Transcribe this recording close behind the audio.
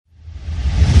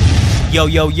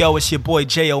Yo, it's your boy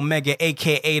J Omega,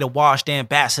 aka the Washed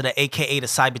Ambassador, aka the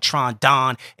Cybertron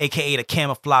Don, aka the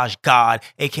Camouflage God,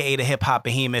 aka the Hip Hop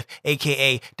Behemoth,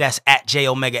 aka that's at J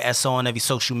Omega SO on every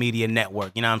social media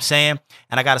network. You know what I'm saying?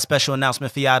 And I got a special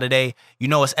announcement for y'all today. You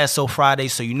know it's SO Friday,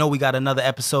 so you know we got another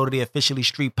episode of the Officially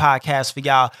Street podcast for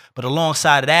y'all. But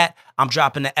alongside of that, I'm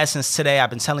dropping the essence today. I've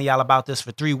been telling y'all about this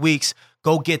for 3 weeks.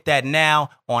 Go get that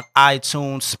now on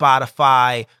iTunes,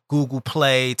 Spotify, Google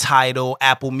Play, Tidal,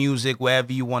 Apple Music,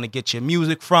 wherever you want to get your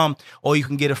music from. Or you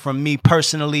can get it from me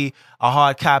personally, a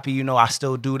hard copy. You know, I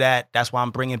still do that. That's why I'm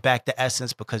bringing back the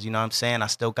essence because, you know what I'm saying, I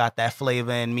still got that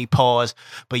flavor in me, pause.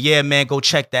 But yeah, man, go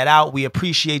check that out. We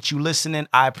appreciate you listening.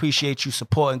 I appreciate you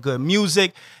supporting good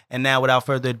music. And now, without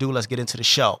further ado, let's get into the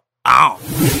show.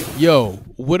 Yo,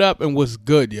 what up and what's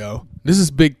good, yo? This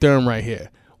is Big Therm right here.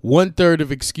 1/3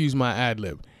 of Excuse My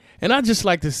Ad-Lib. And I just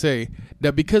like to say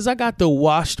that because I got the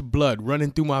washed blood running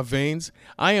through my veins,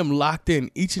 I am locked in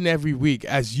each and every week,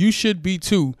 as you should be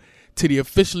too, to the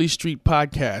Officially Street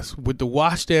podcast with the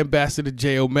Washed Ambassador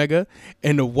J Omega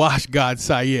and the Washed God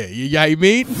Syed. You know what I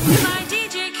mean? My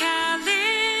DJ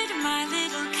Khaled, my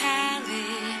little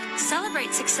Khaled.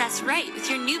 Celebrate success right with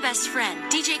your new best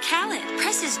friend, DJ Khaled.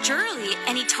 Press his jewelry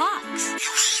and he talks. You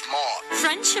smart.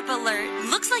 Friendship alert.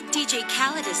 Looks like DJ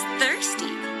Khaled is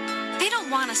thirsty. They don't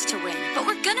want us to win, but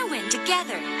we're gonna win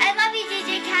together. I love you,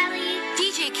 DJ Khaled.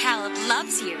 DJ Khaled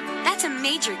loves you. That's a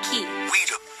major key. We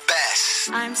the best.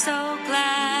 I'm so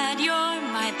glad you're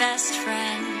my best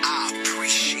friend. I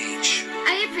appreciate you.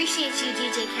 I appreciate you,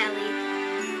 DJ Khaled.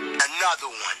 Another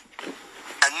one.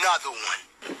 Another one.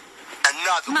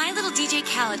 Another one. My little DJ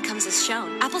Khaled comes as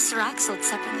shown. Apple Ciroc sold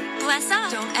separately. Bless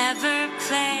up. Don't ever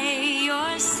play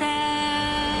yourself.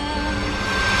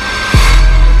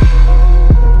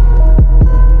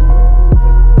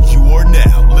 You are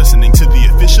now listening to the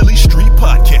Officially Street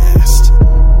podcast.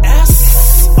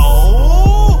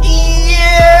 S.O.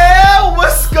 Yeah,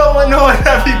 what's going on,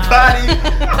 everybody?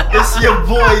 It's your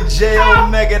boy J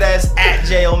Omega, that's at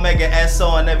J Omega SO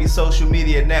on every social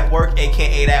media network,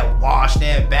 aka that Washed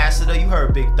Ambassador. You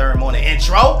heard Big Therm on the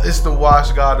intro. It's the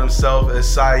Wash God himself. It's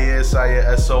Syed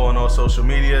SO on all social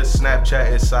media.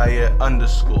 Snapchat is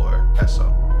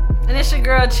Syed_SO. And it's your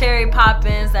girl Cherry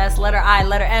Poppins. That's letter I,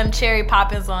 letter M, Cherry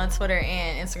Poppins on Twitter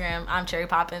and Instagram. I'm Cherry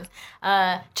Poppins.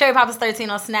 Cherry Poppins 13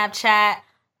 on Snapchat.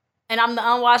 And I'm the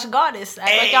unwashed goddess.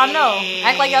 Act like y'all know.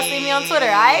 Act like y'all see me on Twitter,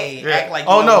 alright? Yeah. Act like you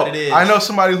know what it is. I know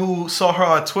somebody who saw her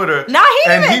on Twitter. Nah,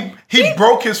 he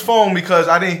broke his phone because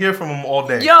I didn't hear from him all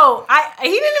day. Yo, he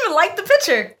didn't even like the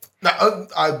picture. Now,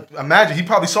 I imagine he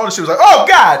probably saw this shit. Was like, "Oh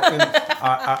God!" And,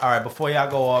 all right, before y'all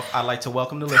go off, I'd like to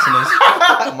welcome the listeners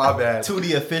my bad. to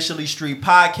the Officially Street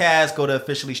podcast. Go to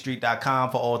officiallystreet.com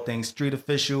for all things Street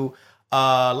Official.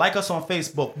 Like us on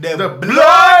Facebook. The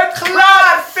Blood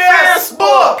Clot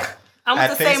Facebook. I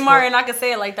want to say Martin. I can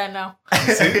say it like that now.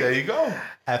 See, there you go.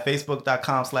 At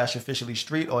facebook.com/officially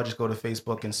street, or just go to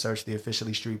Facebook and search the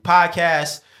Officially Street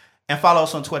podcast. And follow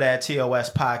us on Twitter at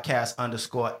TOS podcast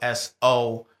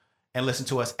 _SO. And listen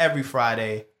to us every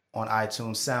Friday on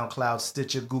iTunes, SoundCloud,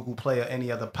 Stitcher, Google Play, or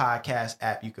any other podcast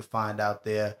app you can find out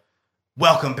there.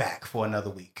 Welcome back for another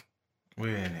week.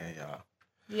 We're in here, y'all.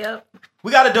 Yep.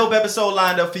 We got a dope episode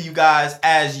lined up for you guys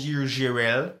as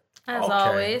usual. As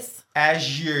always.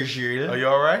 As usual. Are you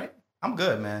all right? I'm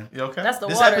good, man. You okay? That's the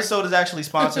This water. episode is actually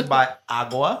sponsored by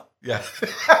Agua. Yeah.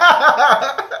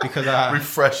 Because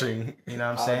refreshing. You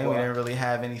know what I'm saying? We didn't really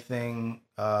have anything,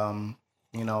 of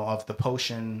the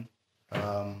potion.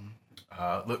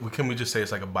 Can we just say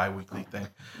it's like a bi-weekly thing?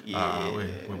 Yeah.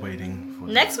 We're waiting for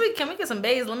Next week, can we get some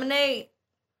Bay's lemonade?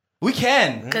 We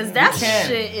can. Because that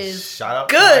shit is Shout out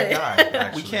good. to that guy,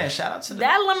 actually. We can. Shout out to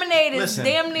that lemonade is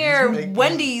damn near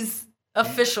Wendy's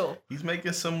official. He's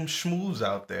making some schmooze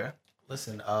out there.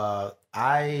 Listen,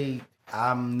 I'm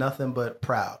nothing but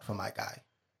proud for my guy.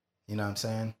 You know what I'm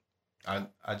saying?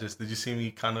 Did you see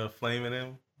me kind of flaming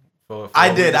him?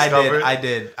 I did. That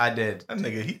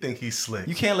nigga, he think he's slick.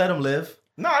 You can't let him live.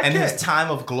 No, I can't. In his time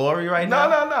of glory right now?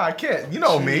 No, I can't. You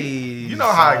know me. You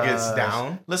know how it gets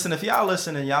down. Listen, if y'all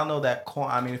listening, y'all know that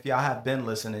Quan, if y'all have been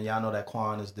listening, y'all know that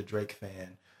Quan is the Drake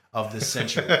fan of this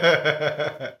century.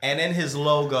 And in his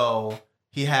logo,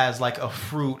 he has like a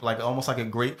fruit, like almost like a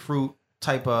grapefruit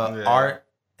type of art.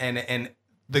 And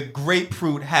the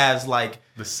grapefruit has like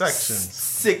the sections.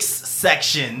 6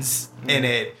 sections in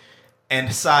it.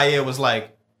 And Syed was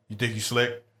like, "You think you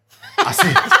slick?" I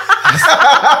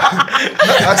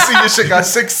see your shit got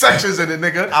 6 sections in it,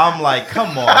 nigga. I'm like,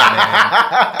 come on,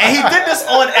 man. And he did this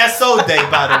on SO Day,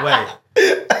 by the way.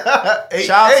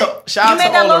 Shout out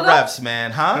to all the reps,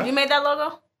 man. Huh? You made that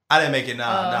logo? I didn't make it.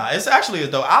 Nah. It's actually a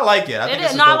dope. I like it. I think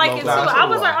it's a No, I dope like logo. it too. I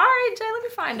was like, all right, Jay, let me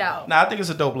find out. Nah, I think it's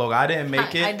a dope logo. I didn't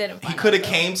make it. I didn't. He could have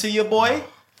came to your boy.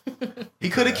 He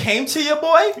could have came to your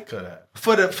boy. He could have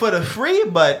for the free,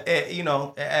 but it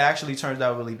actually turned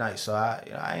out really nice. So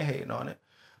I ain't hating on it.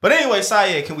 But anyway,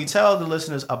 Syed, can we tell the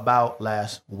listeners about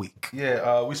last week?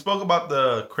 Yeah, we spoke about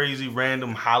the crazy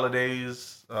random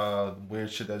holidays,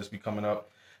 weird shit that just be coming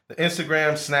up. The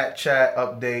Instagram, Snapchat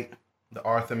update, the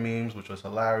Arthur memes, which was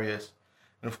hilarious.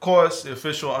 And of course, the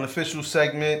official, unofficial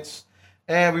segments.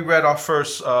 And we read our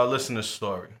first listener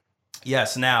story.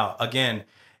 Yes, now, again,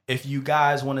 if you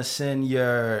guys want to send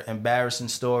your embarrassing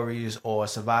stories or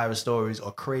survivor stories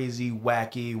or crazy,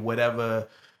 wacky, whatever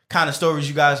kind of stories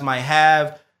you guys might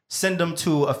have, send them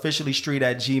to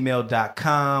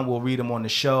officiallystreet@gmail.com. We'll read them on the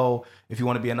show. If you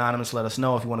want to be anonymous, let us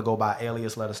know. If you want to go by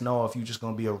alias, let us know. If you're just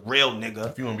going to be a real nigga,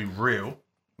 If you want to be real,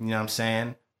 you know what I'm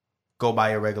saying? Go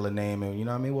by your regular name and, you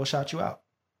know what I mean? We'll shout you out.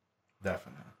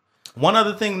 definitely. One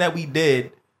other thing that we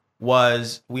did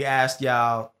was we asked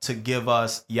y'all to give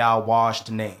us y'all washed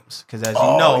names. Because as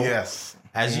you know, yes.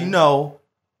 as you know,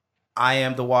 I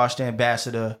am the washed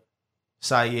ambassador.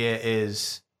 Syed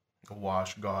is The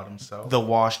wash god himself. the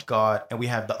washed god, and we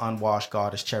have the unwashed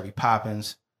god as Cherry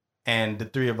Poppins, and the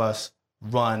three of us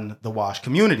run the wash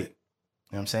community. You know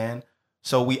what I'm saying?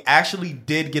 So we actually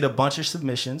did get a bunch of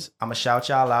submissions. I'm gonna shout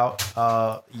y'all out.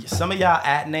 Some of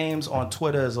y'all @names on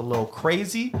Twitter is a little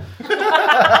crazy. So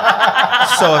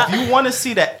if you want to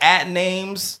see the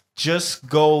 @names, just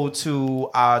go to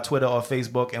our Twitter or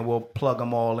Facebook, and we'll plug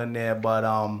them all in there. But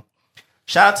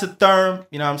shout out to Therm.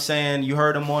 You know what I'm saying? You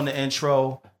heard him on the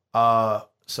intro.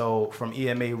 So from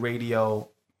EMA Radio,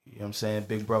 you know what I'm saying,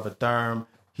 Big Brother Therm.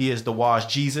 He is the Wash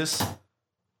Jesus.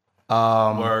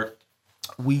 Word.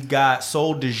 We got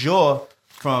Soul de Jour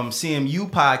from CMU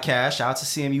Podcast. Shout out to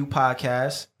CMU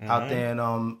Podcast out there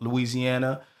in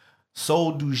Louisiana.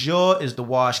 Soul du Jour is the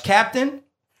Wash Captain.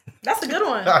 That's a good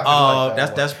one.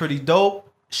 That's pretty dope.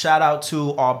 Shout out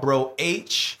to our bro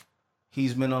H.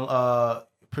 He's been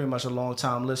pretty much a long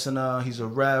time listener. He's a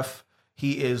ref.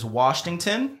 He is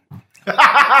Washington. I'm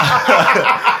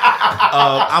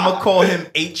gonna call him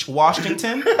H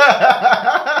Washington.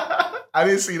 I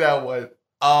didn't see that one.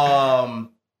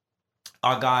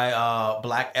 Our guy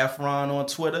Black Efron on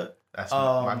Twitter. That's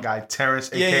my guy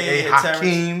Terrence, yeah, aka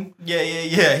Hakeem.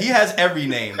 Yeah. He has every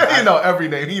name. You know every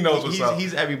name. He knows what's up.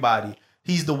 He's everybody.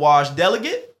 He's the Wash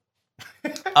delegate.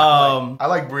 I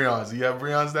like Breon's. Do you have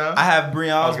Breon's down? I have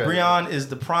Breon's. Okay. Breon is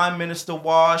the Prime Minister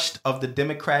washed of the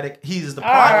Democratic. He's the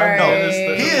All Prime. No, right. he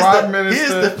is Prime the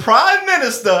Minister Prime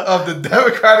Minister of the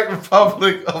Democratic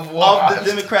Republic of Wash. of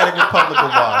the Democratic Republic of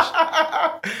Wash.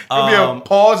 It's gonna be a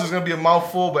pause. It's gonna be a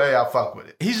mouthful, but hey, I fuck with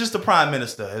it. He's just the Prime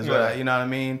Minister, is what Yeah. you know what I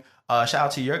mean. Shout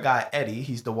out to your guy Eddie.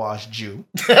 He's the Wash Jew.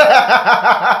 All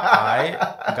right,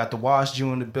 I got the Wash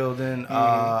Jew in the building.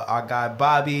 Our guy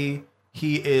Bobby.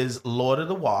 He is Lord of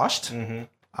the Washed. All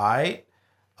right.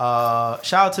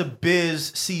 Shout out to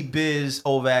Biz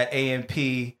over at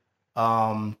AMP.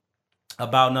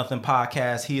 About Nothing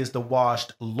podcast. He is the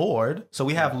Washed Lord. So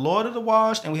we have Lord of the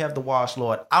Washed and we have the Washed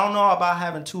Lord. I don't know about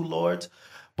having two lords,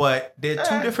 but they're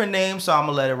two different names, so I'm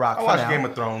gonna let it rock. I for watch now. Game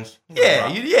of Thrones. Yeah,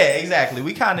 exactly.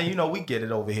 We kind of, we get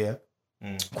it over here.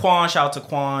 Quan, shout out to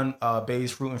Quan,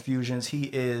 Bay's Fruit Infusions. He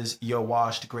is your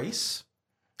washed grace.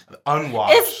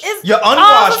 Unwashed. Your I was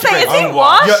unwashed gonna say, grace. is he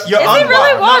washed? You're Is he unwashed.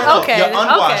 really washed? No, Okay, Your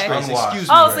unwashed okay. grace. Unwashed. Excuse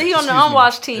me. Oh, so he on the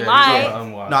unwashed team. All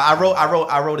right. No,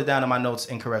 I wrote it down in my notes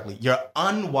incorrectly. Your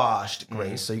unwashed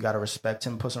grace. So you got to respect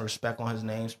him, put some respect on his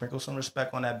name, sprinkle some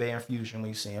respect on that Bay Infusion when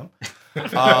you see him.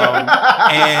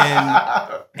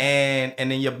 And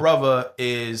then your brother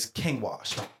is King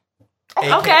Washed.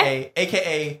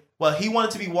 AKA, well, he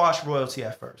wanted to be Washed royalty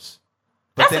at first.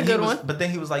 But That's a good one. But then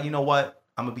he was like, you know what?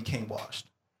 I'm gonna be King Washed.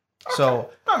 So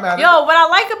Yo, what I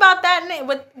like about that name,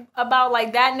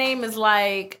 that name is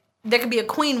like there could be a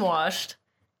queen washed,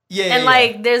 and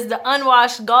like there's the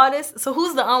unwashed goddess. So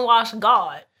who's the unwashed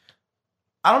god?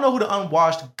 I don't know who the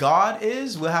unwashed god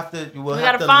is. We'll have to let one.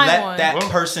 that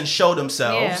person show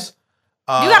themselves.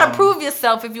 You gotta prove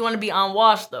yourself if you want to be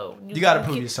unwashed, though. You gotta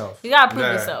prove yourself. You gotta prove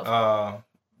yourself.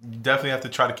 You definitely have to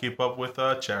try to keep up with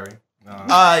Cherry.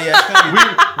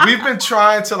 We've been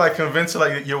trying to like convince her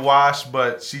like you're washed,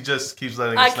 but she just keeps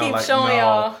letting us know like showing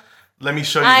y'all. Let me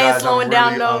show you I guys. ain't slowing I'm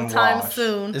really down no time unwashed.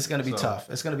 soon. It's gonna be tough.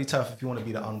 It's gonna be tough if you want to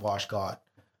be the unwashed god.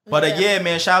 But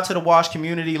man, shout out to the wash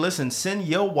community. Listen, send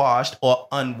your washed or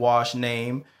unwashed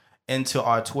name into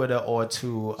our Twitter or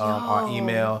to our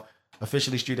email,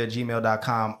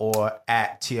 officiallystreet@gmail.com or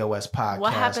 @TOS podcast.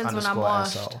 What happens when I'm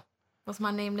washed? SO. What's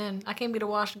my name then? I can't be the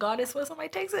washed goddess when somebody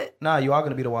takes it. Nah, you are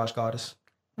gonna be the washed goddess.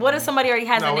 What if somebody already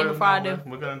has that name before I do?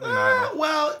 We're gonna deny that.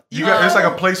 Well, It's like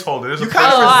a placeholder. There's you a kind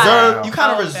of placeholder reserve. now. You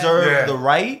kind of Okay. reserve the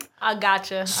right. I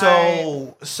gotcha.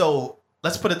 So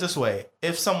let's put it this way: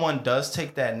 if someone does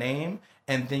take that name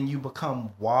and then you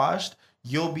become washed,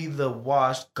 you'll be the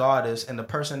washed goddess, and the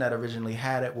person that originally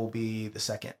had it will be the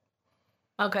second.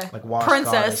 Okay. Like washed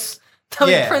princess.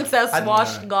 Yeah. Princess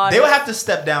washed goddess. They would have to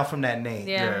step down from that name.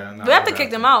 Yeah. no, we have to we kick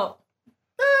have them to. out.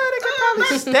 They could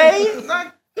probably stay.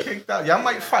 Not kicked out. Y'all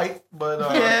might fight, but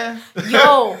Yeah.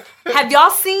 Yo, have y'all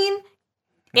seen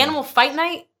Animal Fight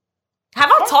Night? Have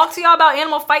I talked to y'all about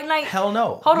Animal Fight Night? Hell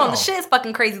no. Hold on, No. the shit is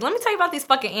fucking crazy. Let me tell you about these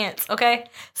fucking ants, okay?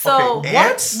 So, Okay, What?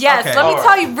 ants? yes, Okay. let me Alright.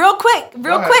 tell you real quick,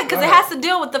 Go ahead, because go it ahead. has to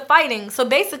deal with the fighting. So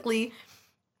basically,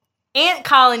 ant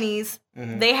colonies,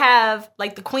 they have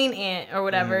like the queen ant or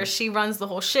whatever. She runs the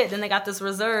whole shit. Then they got this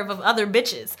reserve of other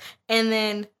bitches. And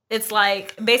then it's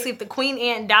like, basically, if the queen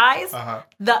ant dies,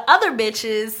 the other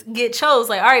bitches get chose.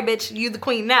 Like, all right, bitch, you the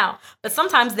queen now. But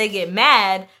sometimes they get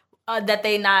mad that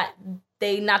they not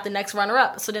the next runner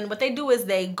up. So then what they do is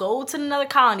they go to another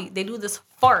colony. They do this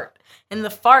fart. And the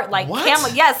fart, like, What?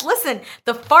 yes, listen,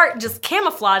 the fart just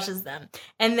camouflages them.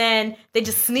 And then they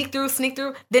just sneak through.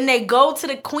 Then they go to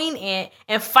the queen ant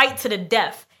and fight to the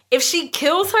death. If she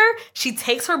kills her, she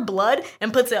takes her blood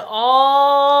and puts it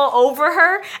all over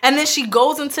her. And then she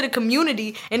goes into the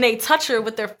community and they touch her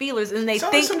with their feelers. And they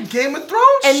Sounds think like some Game of Thrones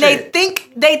and shit.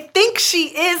 they think she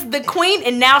is the queen,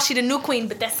 and now she the new queen,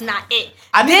 but that's not it.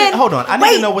 Hold on. I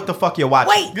need to know what the fuck you're watching.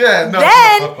 Wait. Yeah,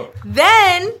 no.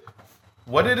 Then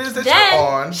What it is that you're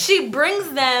on? she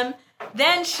brings them.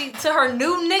 Then she to her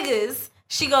new niggas.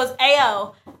 She goes,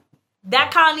 "Ayo,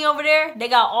 that colony over there, they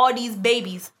got all these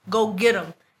babies. Go get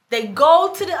them." They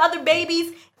go to the other babies,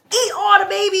 eat all the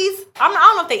babies. I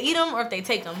don't know if they eat them or if they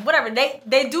take them. Whatever.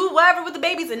 They do whatever with the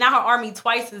babies, and now her army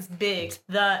twice as big.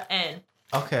 The end.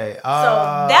 Okay. So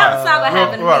that's not gonna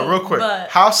happen to me. Real quick. But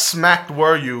How smacked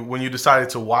were you when you decided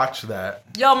to watch that?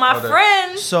 yo, my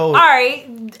friend. So- all right,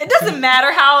 it doesn't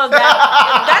matter how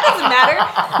that doesn't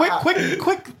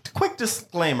matter. Quick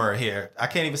disclaimer here. I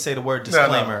can't even say the word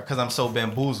disclaimer because I'm so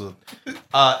bamboozled.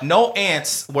 No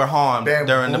ants were harmed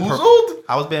during the Bamboozled?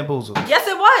 I was bamboozled. Yes,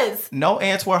 it was. No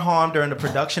ants were harmed during the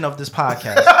production of this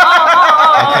podcast.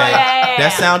 Oh, yeah.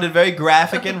 That sounded very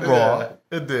graphic and raw.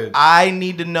 Yeah, it did. I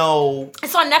need to know.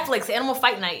 It's on Netflix. Animal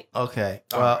Fight Night. Okay.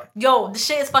 Well, Yo, the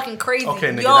shit is fucking crazy. Okay,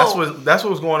 nigga, Yo, that's what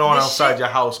was going on This outside shit- your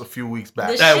house a few weeks back.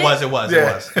 This it shit- was.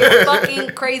 Yeah.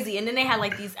 fucking crazy. And then they had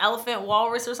like these elephant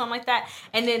walrus or something like that.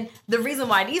 And then the reason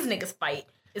why these niggas fight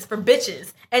is for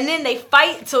bitches. And then they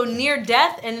fight till near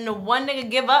death, and then the one nigga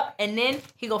give up, and then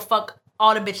he go fuck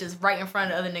all the bitches right in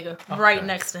front of the other nigga, right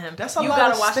next to him. That's a you lot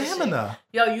gotta of watch this shit. stamina.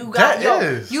 Yo, you That got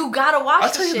is. you gotta watch I'll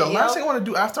this tell you shit, the last yo. thing I want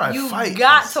to do after I You fight.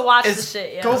 got to watch It's this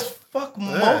shit, yo. go fuck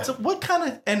what kind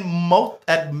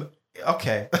of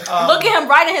okay. Look at him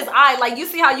right in his eye. Like, you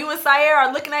see how you and Syer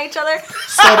are looking at each other?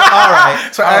 So all right.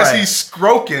 So all as right. he's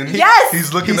stroking, Yes.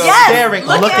 he's looking He's up. Yes. staring.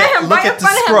 Look Look at at- him look right at in the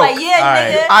front of him. stroke. Like, yeah, All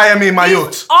right. nigga. I am in my youth.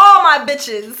 These all my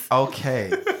bitches.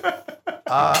 Okay.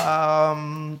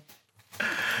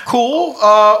 Cool.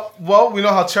 Well, we know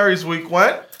how Cherry's week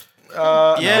went.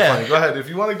 No, Yeah. funny. Go ahead. If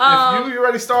you want to, if you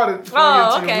already started.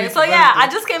 Oh, okay. So yeah, I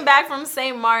just came back from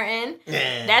St. Martin.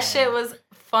 That shit was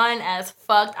fun as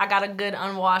fuck. I got a good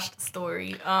unwashed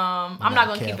story. I'm not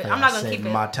gonna keep it. I'm not gonna keep it.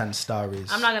 My 10 stories.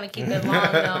 I'm not gonna keep it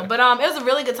long though. But it was a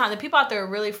really good time. The people out there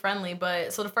were really friendly.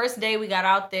 But so the first day we got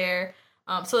out there,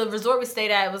 so the resort we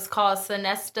stayed at was called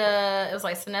Sonesta. It was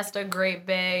like Sonesta Great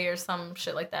Bay or some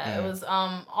shit like that. It was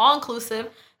all inclusive,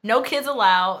 no kids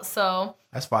allowed. So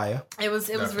That's fire. it was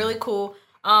really cool.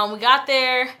 We got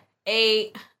there,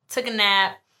 ate, took a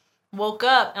nap, woke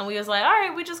up, and we was like, all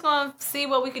right, we just gonna see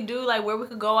what we could do, like where we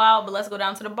could go out, but let's go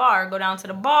down to the bar. Go down to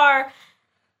the bar.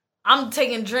 I'm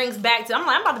taking drinks back to. I'm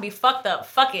like, I'm about to be fucked up.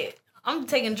 Fuck it. I'm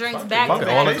taking drinks back to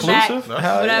back to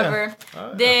back, whatever.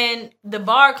 Then the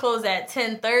bar closed at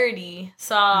 10:30,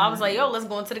 so I was like, yo, let's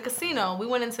go into the casino. We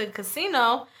went into the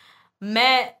casino,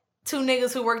 met two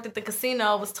niggas who worked at the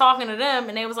casino, was talking to them,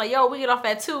 and they was like, yo, we get off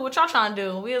at 2. What y'all trying to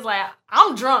do? We was like,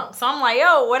 I'm drunk. So I'm like,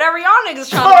 yo, whatever y'all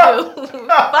niggas trying to do.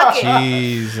 Fuck it.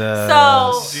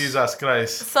 Jesus. Jesus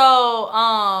Christ. So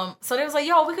they was like,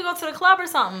 yo, we could go to the club or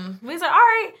something. We was like, all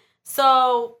right.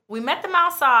 So we met them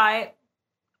outside.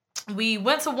 We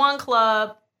went to one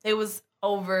club. It was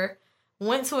over.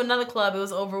 Went to another club. It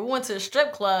was over. We went to a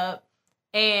strip club.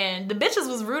 And the bitches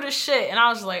was rude as shit. And I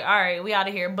was just like, all right, we out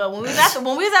of here. But when we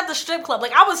was at the strip club,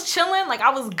 like I was chilling, like I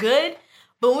was good.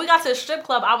 But when we got to the strip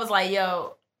club, I was like,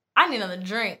 yo, I need another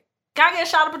drink. Can I get a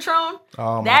shot of Patron?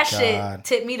 Oh my that God. shit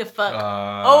tipped me the fuck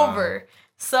over.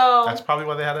 So that's probably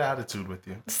why they had an attitude with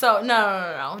you. So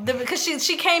no. Because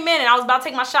she came in and I was about to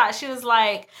take my shot. She was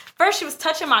like, first she was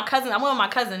touching my cousin. I went with my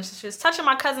cousin. She was touching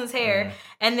my cousin's hair,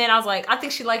 and then I was like, I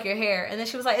think she liked your hair. And then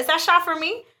she was like, is that shot for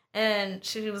me? And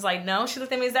she was like, no. She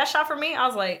looked at me, is that shot for me? I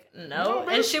was like, no.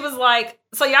 And she was like,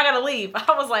 so y'all gotta leave. I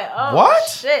was like, oh What?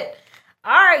 shit.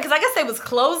 All right, because I guess they was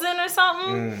closing or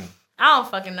something. I don't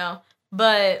fucking know.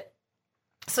 But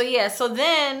so yeah, so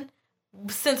then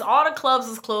since all the clubs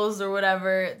was closed or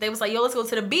whatever, they was like, yo, let's go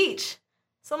to the beach.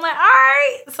 So I'm like, all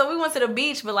right. So we went to the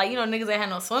beach, but like, you know, niggas ain't had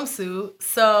no swimsuit.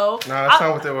 So No, that's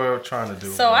not what they were trying to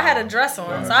do. So I had a dress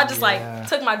on. So I just like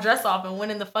took my dress off and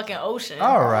went in the fucking ocean.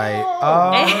 All right.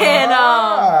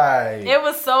 And it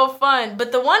was so fun.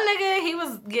 But the one nigga,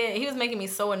 he was making me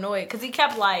so annoyed because he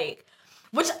kept like,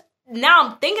 which now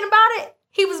I'm thinking about it,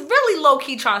 he was really low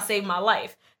key trying to save my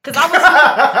life. Cause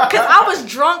I was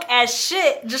drunk as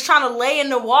shit, just trying to lay in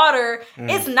the water.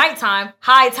 It's nighttime,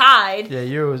 high tide. Yeah,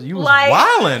 you was like,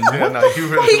 wilding.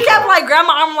 He kept like grabbing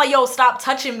my arm, like, yo, stop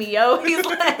touching me, yo. He's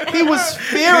like, he was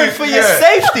fearing for your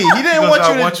safety. He didn't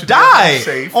want you to die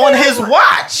on his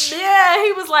watch. Yeah,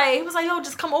 he was like, yo,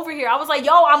 just come over here. I was like,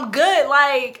 yo, I'm good.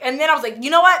 Like, and then I was like, you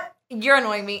know what? You're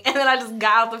annoying me. And then I just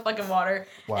got out the fucking water.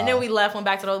 Wow. And then we left, went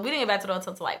back to the hotel. We didn't get back to the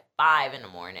hotel until like 5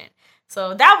 a.m.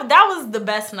 So that was the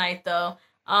best night though.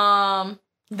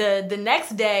 The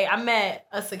next day I met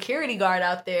a security guard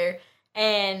out there,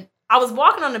 and I was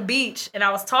walking on the beach and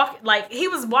I was talking, like he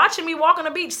was watching me walk on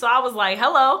the beach. So I was like,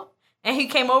 hello. And he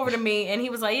came over to me and he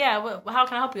was like, yeah, how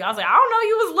can I help you? I was like, I don't know,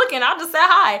 you was looking. I just said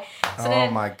hi.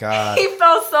 So my God.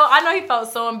 I know he felt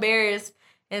so embarrassed.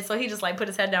 And so he just like put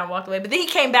his head down and walked away. But then he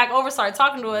came back over, started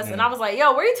talking to us. And I was like,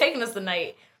 yo, where are you taking us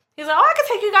tonight? He's like, oh, I can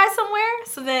take you guys somewhere.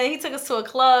 So then he took us to a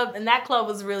club, and that club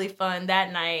was really fun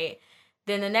that night.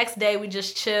 Then the next day, we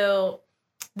just chilled.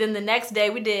 Then the next day,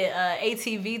 we did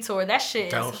ATV tour. That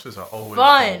shit is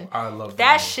fun. I love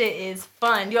that shit is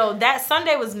fun. Yo, that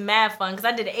Sunday was mad fun because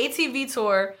I did an ATV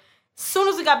tour. Soon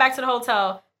as we got back to the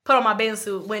hotel, put on my bathing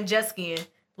suit, went jet skiing.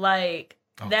 Like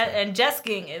that, and jet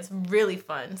skiing is really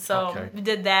fun. So we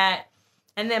did that.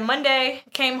 And then Monday,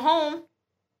 came home,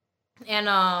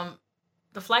 and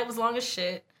the flight was long as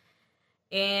shit.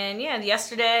 And yeah,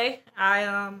 yesterday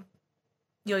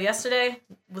yesterday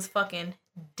was fucking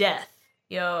death.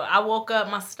 Yo, I woke up,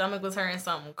 my stomach was hurting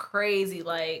something crazy.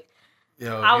 Like,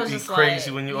 yo, I you was eat just crazy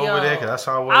like, when you over there? Cause that's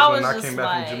how I was when I came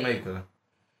back from Jamaica.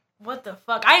 What the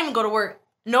fuck? I didn't even go to work.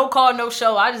 No call, no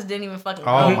show. I just didn't even fucking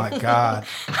go. Oh my God.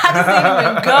 I just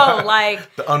didn't even go.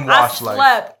 Like, the unwashed I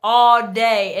slept all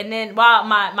day. And then while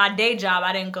my day job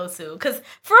I didn't go to. Because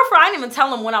for real, I didn't even tell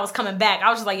them when I was coming back.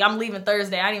 I was just like, I'm leaving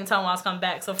Thursday. I didn't even tell them when I was coming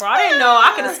back. So for all I didn't know,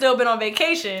 I could have still been on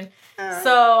vacation.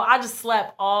 So I just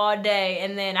slept all day.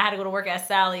 And then I had to go to work at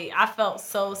Sally. I felt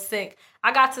so sick.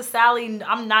 I got to Sally,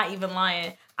 I'm not even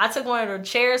lying. I took one of the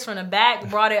chairs from the back,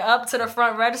 brought it up to the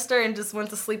front register, and just went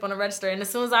to sleep on the register. And as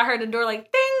soon as I heard the door,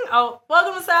 like, ding, oh,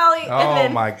 welcome to Sally. Oh, and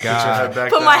then my God.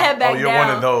 Put my head back down. Oh, you're one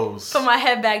of those. Put my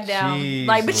head back down. Jeez,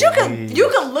 like, but you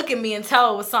can look at me and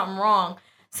tell it was something wrong.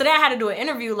 So then I had to do an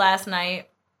interview last night,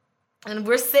 and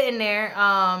we're sitting there.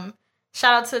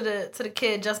 Shout out to the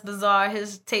kid, Just Bizarre.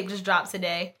 His tape just dropped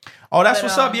today. Oh, that's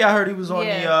what's up. Yeah, I heard he was on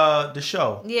the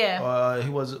show. Yeah. He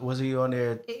was he on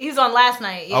there? He was on last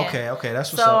night. Yeah. Okay,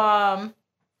 that's what's up.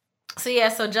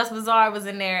 So Just Bizarre was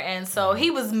in there, and so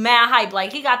he was mad hype.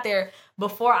 Like, he got there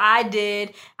before I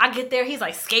did. I get there, he's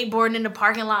like skateboarding in the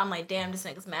parking lot. I'm like, damn, this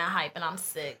nigga's mad hype, and I'm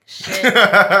sick. Shit.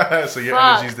 So your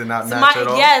energies did not match at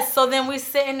all? Yes. So then we're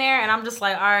sitting there, and I'm just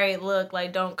like, all right, look,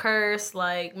 like, don't curse.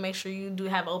 Like, make sure you do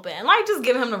have open. And, like, just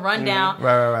give him the rundown.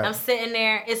 Right. I'm sitting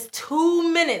there. It's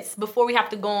 2 minutes before we have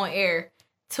to go on air.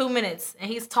 2 minutes.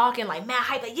 And he's talking, like, mad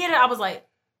hype. Like, yeah. I was like,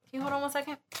 can you hold on 1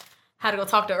 second? Had to go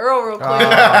talk to Earl real quick. Oh,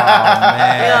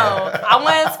 man. Yo, I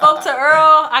went and spoke to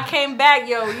Earl. I came back.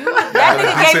 Yo, that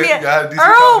nigga gave me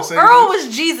Earl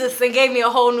was Jesus and gave me a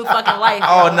whole new fucking life.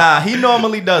 Oh, nah. He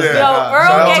normally does that. Yo,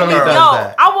 Earl gave me,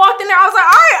 I walked in there. I was like,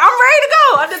 all right, I'm ready to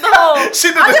go. I did the whole,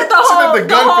 I did the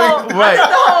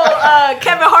whole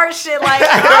Kevin Hart shit. Like,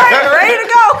 all right, ready to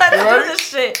go. Let's do this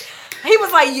shit. He was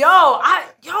like,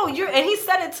 and he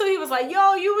said it too. He was like,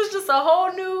 yo, you was just a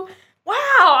whole new... Wow.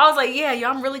 I was like, yeah,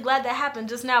 I'm really glad that happened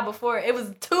just now before. It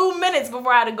was 2 minutes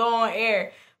before I had to go on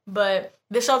air. But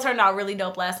the show turned out really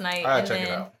dope last night. I gotta check it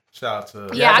out. Shout out to...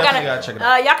 Yeah, I gotta check it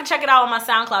out. Y'all can check it out on my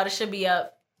SoundCloud. It should be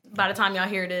up by the time y'all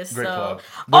hear this. Great so.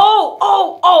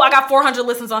 plug. I got 400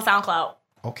 listens on SoundCloud.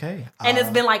 Okay. And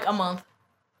it's been like a month.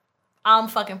 I'm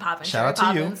fucking popping. Shout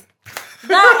out to you.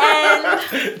 The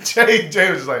end.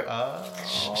 Jay was just like,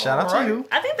 shout out to you.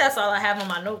 I think that's all I have on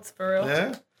my notes, for real.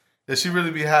 Yeah. Yeah, she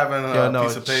really be having a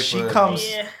piece of paper. She comes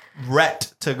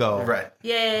ret to go. Ret.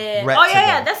 Yeah. Ret Oh, to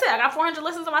yeah. go. That's it. I got 400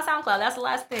 listens on my SoundCloud. That's the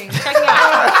last thing. Check me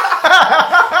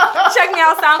out. Check me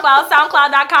out,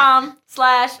 SoundCloud.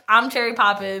 SoundCloud.com/I'm Cherry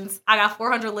Poppins. I got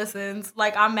 400 listens.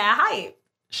 Like, I'm mad hype.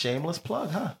 Shameless plug,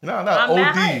 huh? No, I'm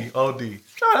mad hype. OD.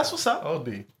 No, that's what's up.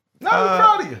 OD. No, I'm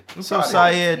proud of you. I'm So, proud of you.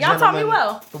 Syed, Y'all taught me gentlemen,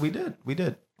 well. We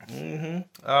did.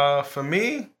 For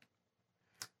me,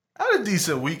 I had a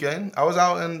decent weekend. I was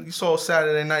out and you saw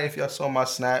Saturday night. If y'all saw my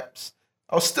snaps,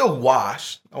 I was still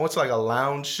washed. I went to like a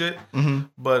lounge shit,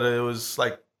 but it was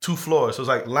like 2 floors. So it was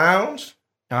like lounge,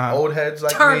 old heads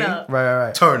like Turn me, up.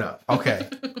 Right. turn up. Okay.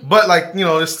 But like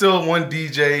there's still one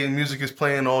DJ and music is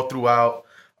playing all throughout.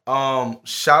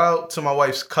 Shout out to my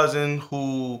wife's cousin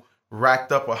who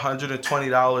racked up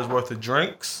 $120 worth of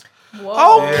drinks.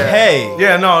 Whoa. Okay.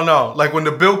 Yeah, no. Like when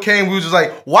the bill came, we was just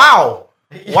like, wow.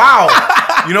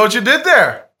 You know what you did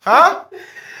there? Huh?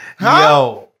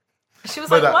 Yo. She was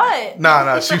But, like, what?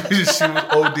 Nah, she was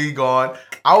OD gone.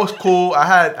 I was cool. I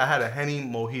had a Henny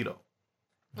mojito.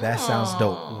 That sounds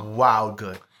dope. Wow,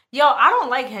 good. Yo, I don't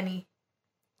like Henny.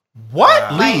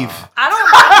 What? Leave. I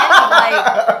don't like Henny.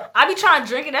 Like, I be trying to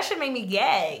drink it. That shit make me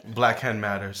gag. Black hen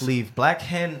matters. Leave. Black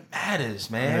hen matters,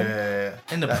 man. Yeah.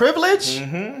 And the privilege?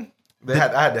 I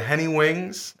had the Henny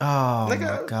wings. Oh,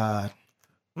 Nigga. my God.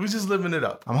 We was just living it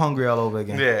up. I'm hungry all over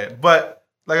again. Yeah, but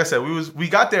like I said, we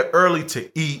got there early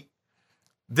to eat.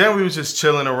 Then we was just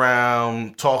chilling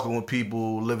around, talking with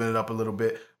people, living it up a little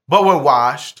bit. But we're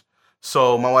washed.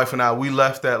 So my wife and I, we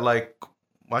left at like,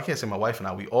 well, I can't say my wife and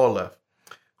I, we all left.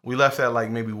 We left at like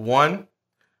maybe 1.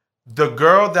 The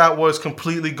girl that was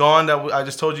completely gone that I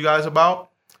just told you guys about,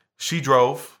 she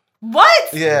drove.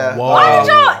 What? Yeah. Whoa. Why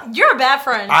did y'all? You're a bad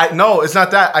friend. No, it's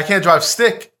not that. I can't drive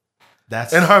stick.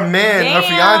 That's And her man, her Damn.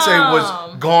 fiance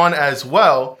was gone as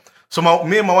well. So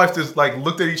me and my wife just like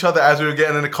looked at each other as we were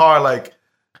getting in the car like,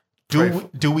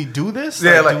 do we do this?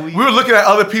 yeah, Like, like do we were looking at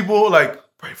other people like,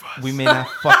 pray for us. we may not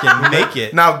fucking make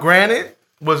it. Now, granted,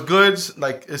 was good.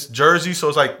 Like it's Jersey, so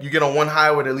it's like you get on one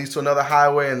highway that leads to another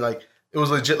highway, and like it was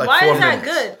legit like Why 4 is that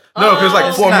minutes. good? No, because like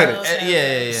Oh, 4 okay. minutes.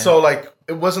 Okay. Yeah. So like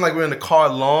it wasn't like we were in the car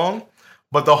long,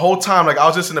 but the whole time like I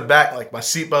was just in the back, like my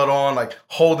seatbelt on, like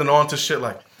holding on to shit,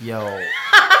 like Yo.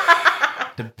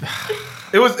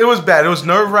 it was bad. It was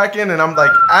nerve wracking, and I'm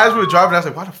like, as we were driving, I was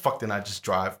like, why the fuck didn't I just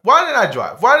drive? Why didn't I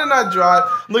drive?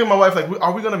 I'm looking at my wife like,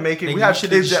 are we gonna make it? Nigga, we have you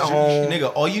should've kids at just- home.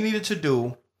 Nigga, all you needed to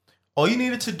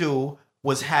do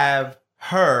was have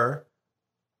her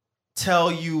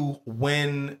tell you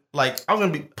when, like, I was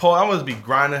gonna be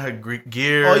grinding her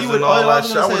gears. all you would and all that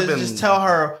say shit. I would is have been just tell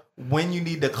her when you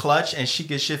need the clutch and she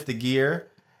can shift the gear,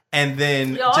 and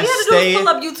then Yo, all you just had to do stay is pull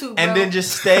up YouTube, and bro. then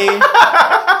just stay pull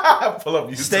up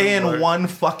YouTube, stay in bro. one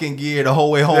fucking gear the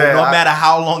whole way home, Yeah, no matter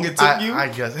how long it took you. I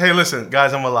guess. Hey, listen,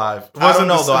 guys, I'm alive. It I don't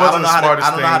know wasn't though. the- it I don't wasn't know the how to. smartest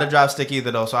I don't know how to thing. drive stick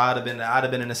either though. So I'd have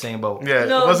been in the same boat. Yeah, it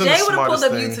No, wasn't Jay the would have pulled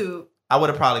smartest up thing. YouTube. I would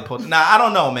have probably pulled. Nah, I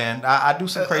don't know, man. I do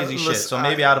some crazy shit, listen, so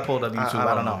maybe I'd have pulled up YouTube.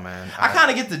 I don't know, man. I kind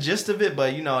of get the gist of it,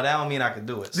 but that don't mean I could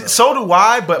do it. So, So do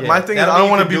I, but Yeah, my thing is that'll I don't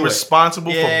mean want you to can be do it.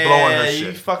 responsible for blowing her You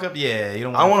shit. fuck up. Yeah, you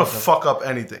don't. I want to fuck up. fuck up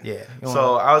anything. Yeah, you don't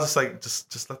So I was just like,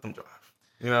 just let them drive.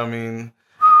 You know what I mean?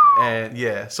 And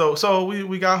yeah, so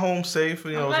we got home safe.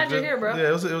 You know, I'm it was glad a good, you're here, bro. Yeah,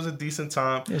 it was a decent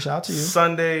time. Yeah, shout out to you.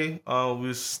 Sunday, we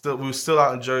were still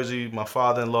out in Jersey. My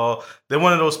father-in-law, they're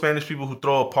one of those Spanish people who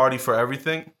throw a party for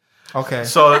everything. Okay.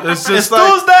 So it's just It's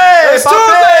like Tuesday! It's Papi!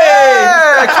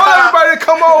 Tuesday! Call everybody to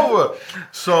come over.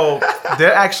 So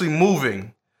they're actually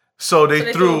moving. So they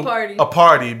they threw threw a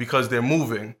party because they're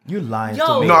moving. You lying Yo,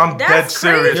 to me? No, I'm That's dead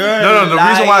serious. crazy. No, the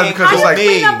reason why is You're because How it's you like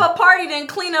clean up a party then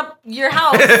clean up your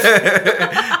house?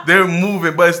 they're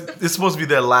moving, but it's supposed to be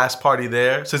their last party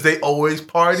there since they always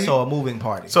party. So a moving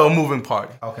party. So a moving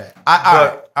party. Okay.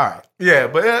 All right. Yeah,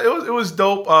 but it was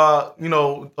dope.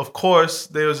 Of course,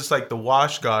 there was just like the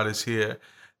wash god is here.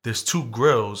 There's 2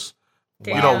 grills.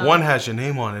 Damn. One has your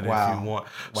name on it Wow. if you want.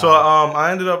 Wow. So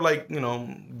I ended up like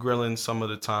grilling some of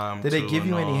the time. Did they too give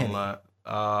you and any all Henny?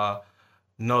 that.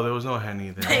 No, there was no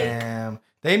Henny there. Damn.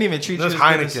 They didn't even treat There's you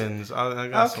as good as- Heinekens. I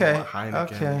got Okay. some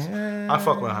Heinekens. Okay. I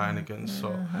fuck with Heinekens. So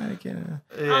Heineken.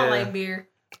 I don't like beer.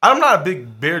 I'm not a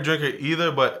big beer drinker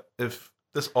either, but if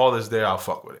that's all that's there, I'll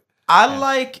fuck with it. I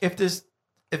like if it's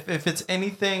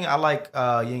anything, I like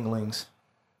Yinglings.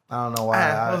 I don't know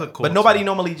why. those are cool but nobody too.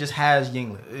 normally just has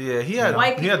Yingling. Yeah, he had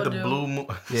White he had the people do. blue moon.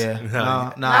 Yeah.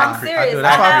 No, No, I'm serious.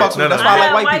 That's why I fucks with. No, no, That's no. why I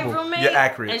had like a white white people. roommate, You're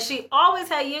accurate. and she always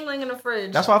had Yingling in the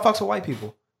fridge. That's why I fucks with white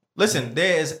people. Listen,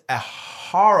 there is a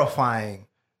horrifying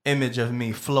image of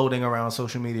me floating around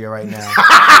social media right now. A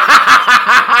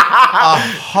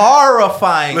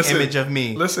horrifying image of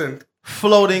me. Listen,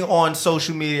 floating on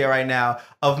social media right now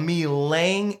of me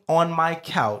laying on my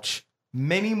couch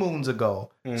many moons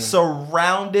ago,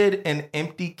 surrounded in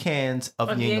empty cans of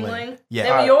Yingling. Yeah.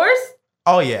 They were yours?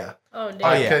 Oh yeah. Oh damn.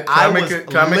 Oh yeah.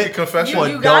 Can I make a confession?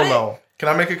 You got it? Dolo. Can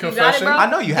I make a confession? bro? I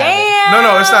know you have it. Damn.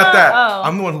 No, it's not that. Oh.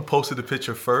 I'm the one who posted the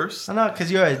picture first. I know,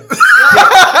 because you're a...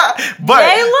 But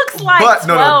Jay looks like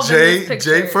 12 in this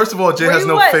picture. Jay. First of all, Jay Were has you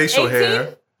no what, facial 18?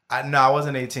 hair. No, I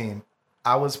wasn't 18.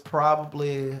 I was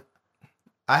probably...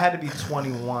 I had to be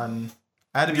 21.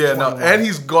 I had to be 21. And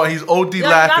he's OD You laughing.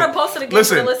 gotta post it again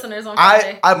for the listeners on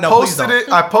Friday. I No, posted please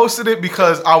it. I posted it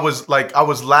because I was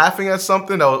laughing at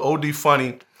something that was OD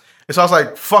funny. And so I was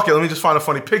like, fuck it, let me just find a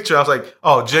funny picture. I was like,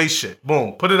 oh, Jay shit.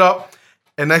 Boom. Put it up.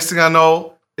 And next thing I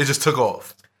know, it just took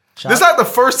off. This is not the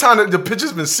first time that the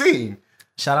picture's been seen.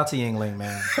 Shout out to Yingling,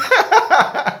 man.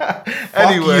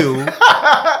 Anyway. You.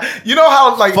 You know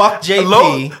how Fuck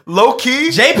JP. Low key.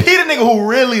 JP the nigga who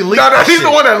really leaked No, that he's shit.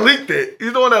 the one that leaked it.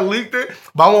 He's the one that leaked it.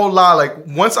 But I won't lie,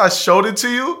 once I showed it to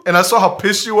you and I saw how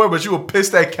pissed you were, but you were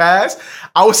pissed at Cass,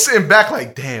 I was sitting back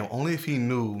like, damn, only if he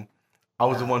knew I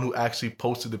was the one who actually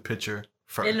posted the picture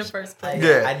first. In the first place.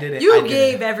 Yeah. I did it. You I did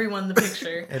gave it. everyone the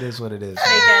picture. It is what it is. Fake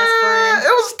ass friend. It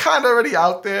was kind of already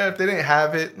out there. If they didn't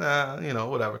have it,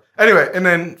 whatever. Anyway, and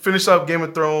then finish up Game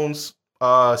of Thrones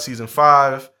season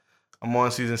 5. I'm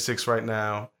on season 6 right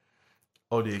now.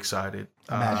 OD excited.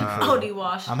 I'm happy for you. OD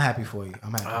wash. I'm happy for you. I'm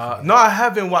happy for you. No, I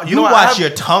haven't watched. You watch your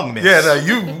tongue, miss. Yeah, no,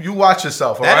 you watch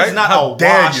yourself. All That right? is not How a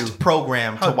dare washed you?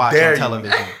 program to How watch dare on you?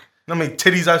 television. How many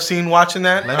titties I've seen watching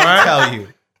that? Let all right? me tell you.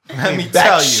 Let me Back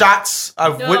tell you. shots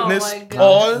I've Oh witnessed. my God. You know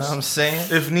what Pause I'm saying?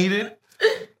 if needed.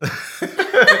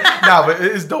 Nah, but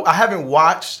it's dope. I haven't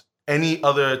watched any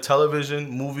other television,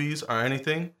 movies, or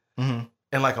anything in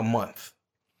like a month.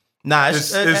 Nah,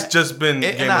 It's just been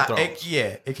Game of Thrones.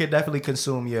 It could definitely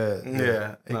consume your. It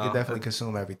no, could definitely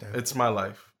consume everything. It's my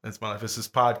life. It's this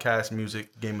podcast,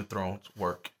 music, Game of Thrones,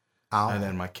 work, and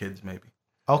then my kids maybe.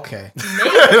 Okay.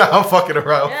 I'm fucking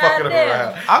around. God fucking damn.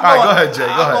 around. All right, go ahead, Jay.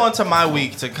 Go I'll ahead. go into my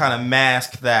week to kind of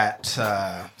mask that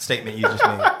statement you just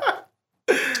made.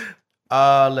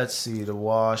 Let's see. The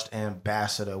Washed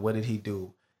Ambassador. What did he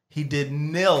do? He did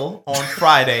nil on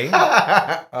Friday.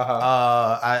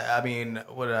 I mean,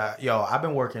 I've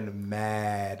been working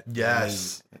mad.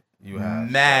 Yes, late. you have.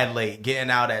 Mad late.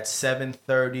 Getting out at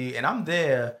 7:30, and I'm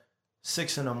there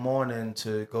 6 a.m.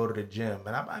 to go to the gym.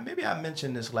 And maybe I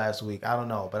mentioned this last week. I don't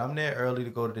know, but I'm there early to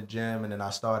go to the gym, and then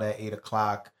I start at 8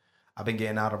 o'clock. I've been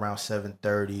getting out around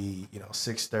 7:30,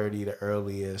 6:30 the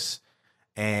earliest.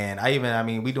 And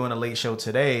we doing a late show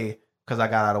today because I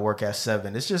got out of work at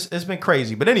 7. It's been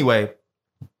crazy. But anyway,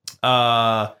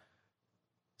 so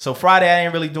Friday I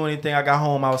didn't really do anything. I got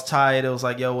home, I was tired. It was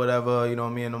like, yo, whatever.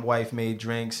 Me and the wife made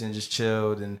drinks and just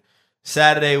chilled. And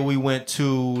Saturday we went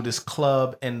to this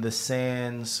club in the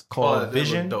Sands called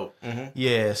Vision. Dope. Mm-hmm.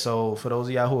 Yeah, so for those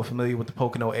of y'all who are familiar with the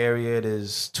Pocono area,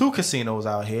 there's 2 casinos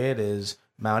out here. There's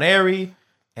Mount Airy,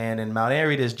 and in Mount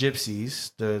Airy there's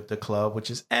Gypsies, the club, which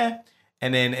is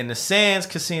And then in the Sands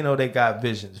Casino, they got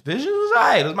Visions. Visions was all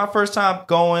right. It was my first time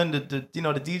going. The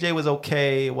DJ was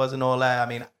okay. It wasn't all that. I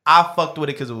mean, I fucked with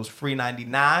it because it was free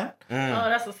 $99. Oh,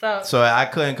 that's what's up. So I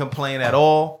couldn't complain at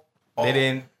all.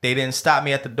 They didn't stop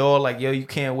me at the door like, yo, you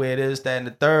can't wear this, that, and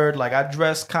the third. Like, I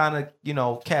dressed kind of,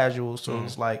 casual. So it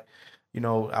was like,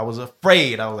 I was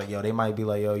afraid. I was like, yo, they might be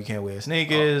like, yo, you can't wear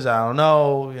sneakers. I don't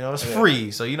know. It's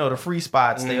free. So, the free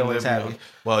spots, they always have it.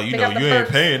 Well, you got the ain't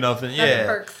perks. paying nothing.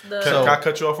 Yeah. Can I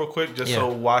cut you off real quick just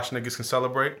so Wash niggas can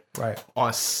celebrate? Right.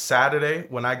 On Saturday,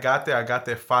 when I got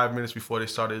there 5 minutes before they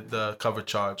started the cover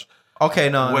charge. Okay,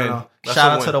 no.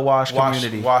 Shout out to the Wash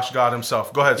community. Wash God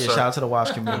himself. Go ahead, sir. Shout out to the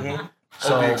Wash community.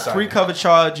 So, free cover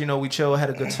charge, we chilled, had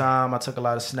a good time. I took a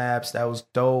lot of snaps. That was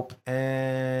dope.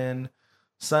 And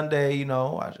Sunday,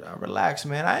 I relaxed,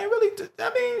 man. I ain't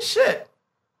really, shit.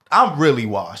 I'm really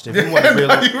washed. If you want to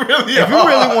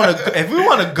if we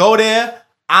want to go there,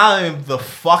 I am the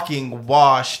fucking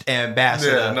washed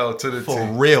ambassador. Yeah, no, to the for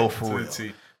T. real.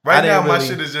 Right now, my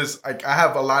shit is just like I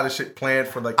have a lot of shit planned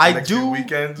for the next few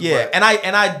weekends. Yeah, and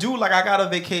I do I got a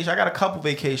vacation. I got a couple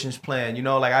vacations planned.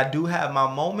 I do have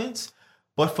my moments,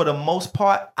 but for the most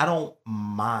part, I don't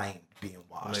mind being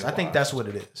washed. I think that's what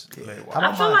it is. Yeah.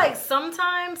 I feel like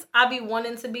sometimes I be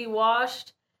wanting to be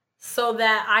washed so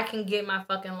that I can get my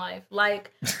fucking life.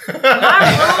 Like my room,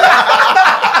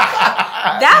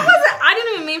 I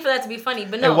didn't even mean for that to be funny,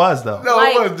 but no, it was though. No,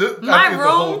 like, it was. My room room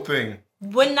the whole thing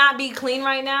would not be clean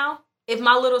right now if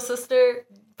my little sister.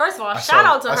 First of all, shout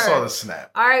out to her. I saw the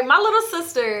snap. All right, my little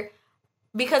sister,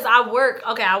 because I work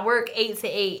 8 to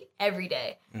 8 every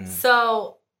day.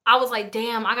 So I was like,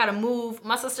 damn, I gotta move.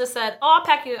 My sister said, oh, I'll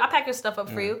pack your stuff up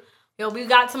for you. Yo, we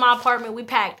got to my apartment. We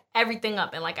packed everything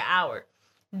up in like an hour.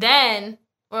 Then,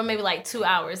 or maybe like 2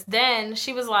 hours. Then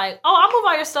she was like, oh, I'll move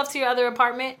all your stuff to your other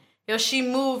apartment. Yo, she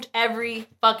moved every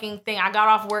fucking thing. I got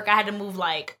off work. I had to move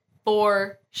like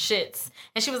 4 shits.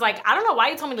 And she was like, I don't know why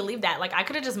you told me to leave that. Like, I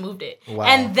could have just moved it. Wow.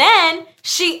 And then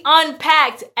she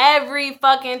unpacked every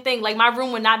fucking thing. Like, my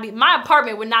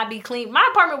apartment would not be clean. My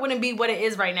apartment wouldn't be what it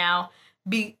is right now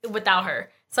without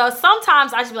her. So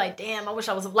sometimes I just be like, damn, I wish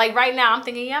I was, like, right now I'm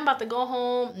thinking, yeah, I'm about to go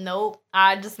home. Nope.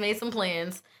 I just made some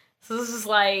plans. So it's just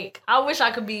like, I wish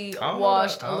I could be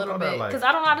washed a little bit. Because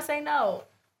I don't know how to say no.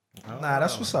 Nah,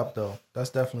 that's what's up, though. That's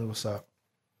definitely what's up.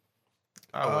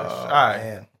 I wish. All right.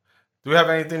 Man. Do we have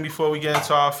anything before we get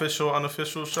into our official,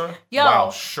 unofficial show? Yo.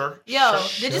 Wow, sure.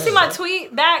 Did you see my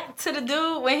tweet back to the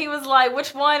dude when he was like,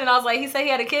 which one? And I was like, he said he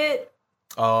had a kid?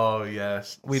 Oh,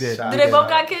 yes. We did. Do they both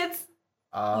got kids?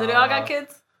 Do they all got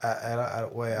kids?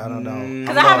 Wait, I don't know.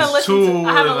 Because I haven't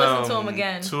listened to them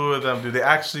again. 2 of them. Dude, they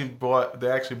actually brought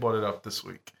it up this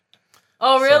week.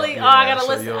 Oh really? So, yeah, I gotta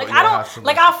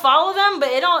listen. I'll follow them, but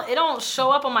it don't show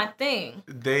up on my thing.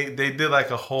 They did like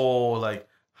a whole like,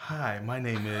 hi, my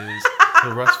name is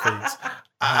the Russ Face.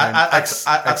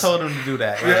 I told him to do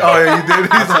that. Right? Yeah, oh yeah, you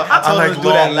did. I told him to do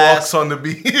that walks on the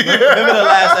beach. Remember the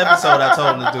last episode? I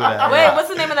told him to do that. Wait, what's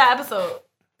the name of that episode?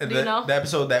 Do you know? The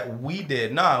episode that we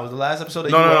did. No, it was the last episode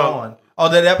that you were on. Oh,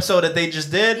 that episode that they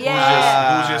just did?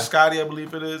 Yeah. Who's Your Scotty, I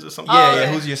believe it is, or something.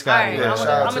 Yeah, Who's Your Scotty? Right,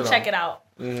 yeah, I'm gonna check it out.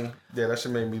 Mm-hmm. Yeah, that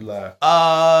should make me laugh.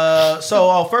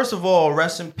 So first of all,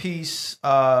 rest in peace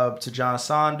to John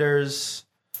Saunders.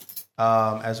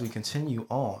 As we continue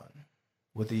on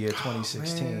with the year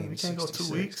 2016, man, we can't go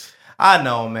 2 weeks. I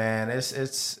know, man. It's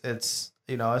it's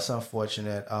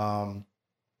unfortunate.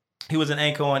 He was an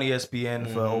anchor on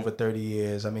ESPN for over 30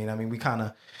 years. I mean, we kind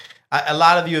of. A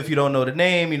lot of you, if you don't know the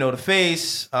name, you know the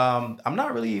face. I'm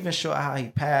not really even sure how he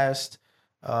passed,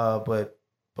 but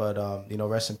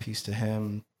rest in peace to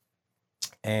him.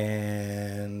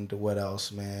 And what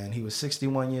else, man? He was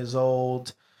 61 years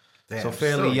old, so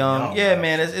fairly young. Yeah,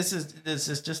 man. It's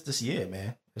just this year,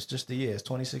 man. It's just the year. It's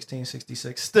 2016,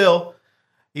 66. Still,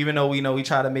 even though we know we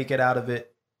tried to make it out of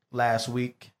it last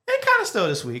week, and kind of still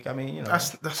this week. I mean,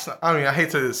 that's not, I mean, I hate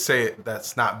to say it.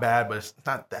 That's not bad, but it's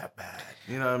not that bad.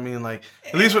 You know what I mean? Like,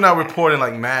 at least we're not reporting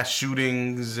like mass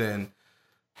shoutings and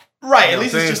right. At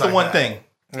least it's just the one thing.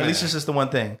 Yeah. At least it's just the one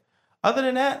thing. Other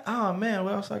than that, oh man,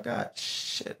 what else I got?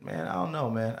 Shit, man, I don't know,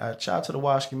 man. Shout out to the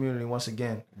Wash community once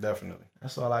again. Definitely.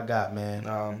 That's all I got, man.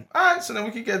 All right, so then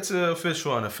we can get to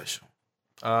official, unofficial.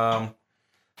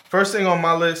 First thing on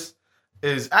my list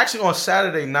is actually on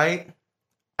Saturday night.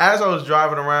 As I was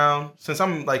driving around, since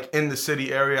I'm like in the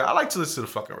city area, I like to listen to the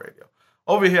fucking radio.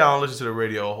 Over here, I don't listen to the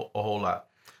radio a whole lot.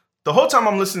 The whole time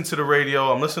I'm listening to the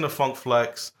radio, I'm listening to Funk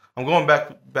Flex. I'm going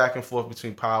back and forth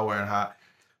between Power and Hot.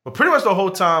 But pretty much the whole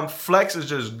time, Flex is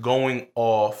just going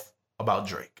off about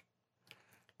Drake.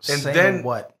 And saying then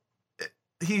what?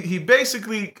 He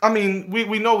basically, I mean,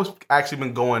 we know what's actually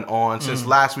been going on since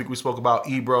last week we spoke about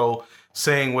Ebro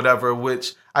saying whatever,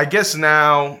 which I guess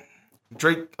now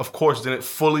Drake, of course, didn't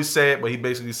fully say it, but he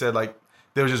basically said like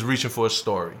they were just reaching for a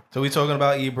story. So we talking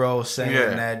about Ebro saying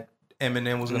that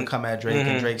Eminem was going to come at Drake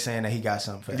and Drake saying that he got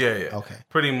something for him. Yeah. Okay.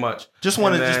 Pretty much. Just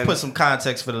wanted to just put some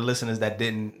context for the listeners that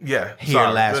didn't hear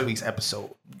last week's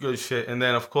episode. Good shit. And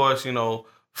then, of course,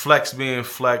 Flex being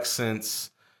Flex since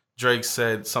Drake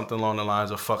said something along the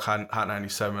lines of fuck Hot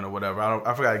 97 or whatever.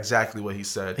 I forgot exactly what he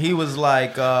said. He was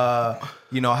like, Hot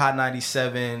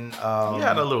 97. He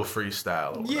had a little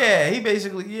freestyle. Yeah, he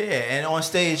basically, And on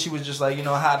stage, he was just like,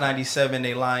 Hot 97,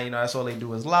 they lying, that's all they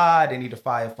do is lie. They need to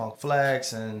fire Funk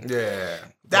Flex and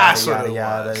that's yada, what it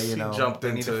yada, was. He jumped they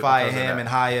need into to fire him and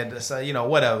hire,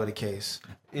 whatever the case.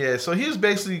 Yeah, so he was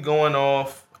basically going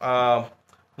off.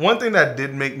 One thing that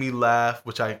did make me laugh,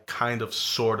 which I kind of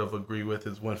sort of agree with,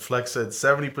 is when Flex said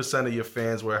 70% of your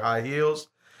fans wear high heels.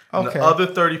 And the other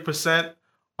 30%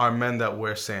 are men that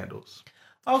wear sandals.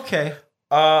 Okay.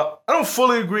 I don't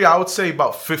fully agree. I would say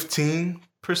about 15%.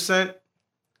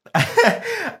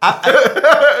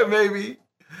 Maybe.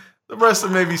 The rest are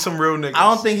maybe some real niggas. I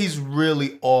don't think he's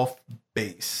really off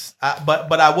base.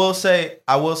 But I will say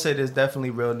there's definitely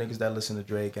real niggas that listen to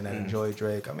Drake and that enjoy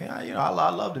Drake. I mean, I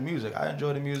love the music. I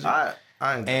enjoy the music. I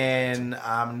enjoy and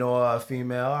I'm nor a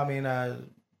female. I mean, I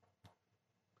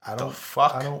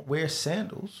don't wear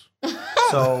sandals.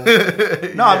 So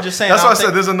no, I'm just saying. That's why I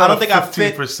said there's another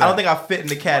 15%. I don't think I fit in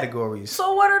the categories.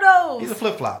 So what are those? These are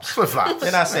flip flops. Flip flops.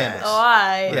 They're not sandals. Oh, all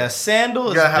right. Yeah, sandal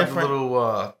is You gotta have different. the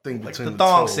little thing Like between the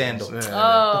thong toes. sandal. Yeah.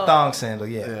 The thong sandal,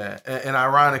 yeah. Yeah, and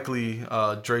ironically,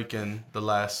 Drake in the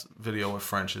last video with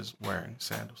French is wearing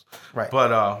sandals. Right.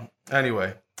 But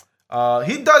anyway,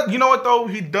 he does. You know what though?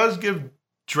 He does give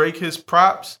Drake his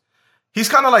props. He's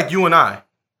kind of like you and I.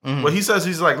 Mm-hmm. What he says,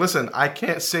 he's like, listen, I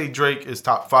can't say Drake is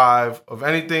top 5 of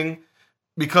anything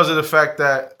because of the fact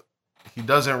that he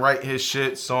doesn't write his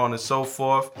shit, so on and so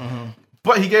forth. Mm-hmm.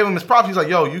 But he gave him his props. He's like,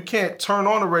 yo, you can't turn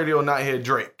on the radio and not hear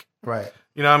Drake. Right.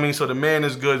 You know what I mean? So the man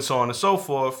is good, so on and so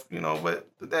forth. You know, but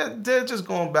they're just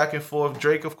going back and forth.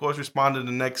 Drake, of course, responded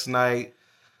the next night,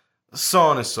 so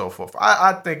on and so forth.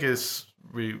 I think it's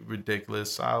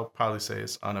ridiculous. I'll probably say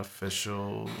it's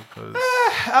unofficial because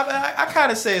I kind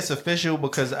of say it's official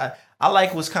because I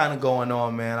like what's kind of going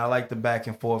on, man. I like the back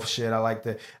and forth shit. I like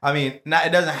it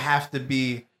doesn't have to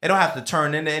be, it don't have to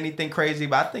turn into anything crazy,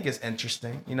 but I think it's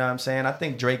interesting. You know what I'm saying? I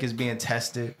think Drake is being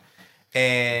tested.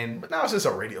 but now it's just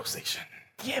a radio station.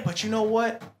 Yeah, but you know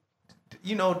what?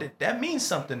 You know, that means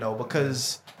something though,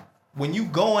 because when you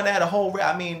go in at a whole,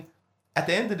 at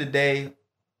the end of the day,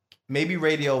 maybe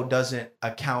radio doesn't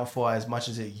account for as much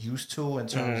as it used to in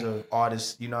terms of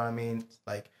artists, you know what I mean?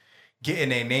 Like getting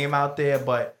their name out there,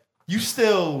 but you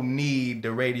still need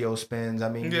the radio spins.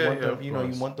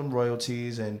 You want them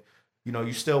royalties, and you know,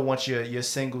 you still want your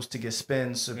singles to get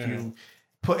spins. So if you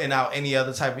putting out any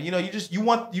other type of, you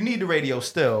need the radio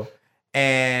still.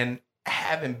 And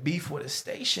having beef with a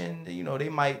station, you know, they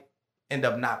might end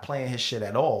up not playing his shit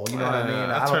at all. You know what I mean?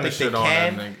 I don't think they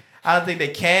can. I don't think they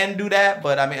can do that,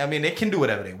 but I mean, they can do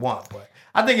whatever they want. But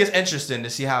I think it's interesting to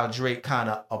see how Drake kind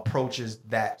of approaches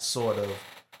that sort of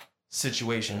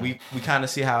situation. We kind of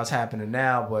see how it's happening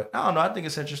now, but I don't know. I think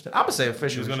it's interesting. I'm gonna say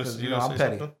official because I'm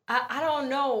petty. I don't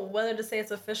know whether to say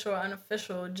it's official or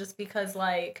unofficial, just because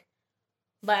like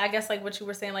I guess like what you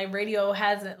were saying, like radio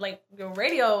hasn't, like your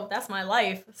radio, that's my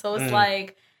life. So it's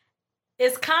like,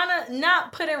 it's kind of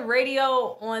not putting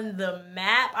radio on the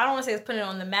map. I don't want to say it's putting it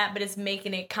on the map, but it's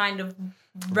making it kind of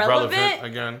relevant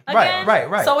again.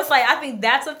 Right. So it's like, I think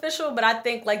that's official, but I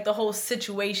think like the whole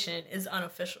situation is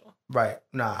unofficial. Right.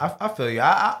 Nah, I feel you.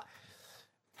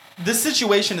 The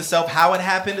situation itself, how it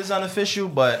happened, is unofficial,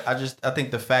 but I think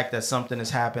the fact that something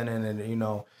is happening and, you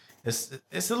know, it's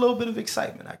a little bit of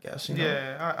excitement, I guess. You know?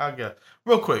 Yeah, I guess.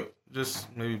 Real quick, just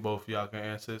maybe both of y'all can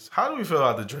answer this. How do we feel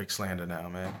about the Drake slander now,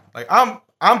 man? Like,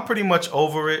 I'm pretty much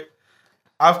over it.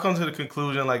 I've come to the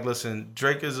conclusion, like, listen,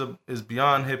 Drake is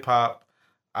beyond hip hop.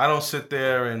 I don't sit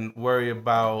there and worry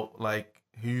about like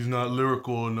he's not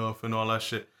lyrical enough and all that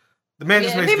shit. The man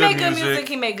just makes good music.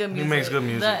 He makes good music. He makes good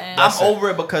music. I'm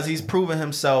over it because he's proven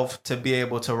himself to be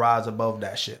able to rise above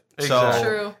that shit. Exactly. So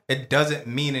True. It doesn't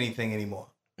mean anything anymore.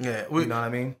 Yeah, you know what I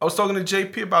mean? I was talking to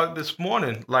JP about it this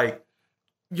morning. Like,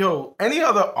 yo, any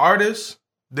other artist,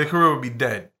 their career would be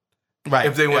dead. Right.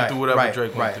 If they went through whatever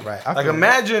Drake went through. Right. Like,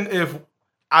 imagine if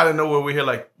out of nowhere we hear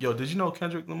like, yo, did you know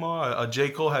Kendrick Lamar or J.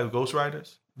 Cole have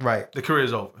ghostwriters? Right. The career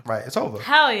is over. Right. It's over.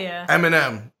 Hell yeah.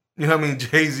 Eminem. You know what I mean?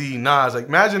 Jay-Z, Nas. Like,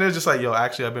 imagine it's just like, yo,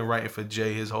 actually, I've been writing for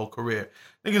Jay his whole career.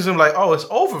 Niggas him like, oh, it's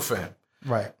over for him.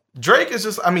 Right. Drake is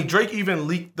just, Drake even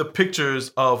leaked the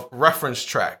pictures of reference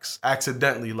tracks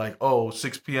accidentally. Like, oh,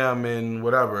 6 p.m. and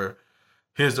whatever.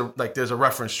 There's a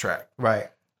reference track. Right.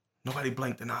 Nobody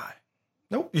blinked an eye.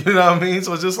 Nope. You know what I mean?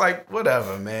 So it's just like,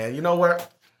 whatever, man. You know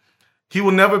what? He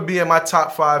will never be in my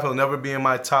top 5. He'll never be in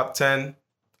my top 10.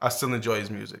 I still enjoy his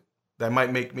music. That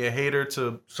might make me a hater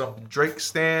to some Drake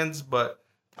stands, but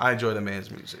I enjoy the man's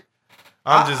music.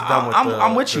 I'm just done with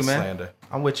I'm with you, slander. Man.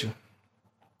 I'm with you.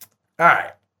 All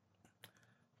right.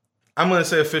 I'm going to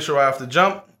say official right off the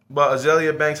jump, but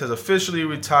Azealia Banks has officially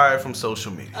retired from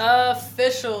social media.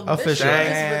 Official. This shit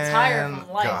is retired from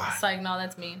life. God. It's like, no,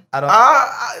 that's mean.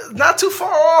 Not too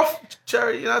far off,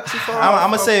 Cherry. You're not too far off. I'm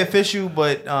going to say official,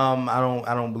 but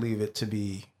I don't believe it to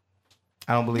be.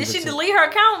 I don't believe it. Did she delete her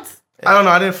accounts? I don't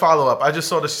know. I didn't follow up. I just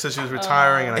saw that she said she was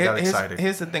retiring, and I got excited.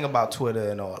 Here's the thing about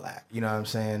Twitter and all that. You know what I'm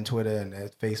saying? Twitter and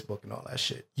Facebook and all that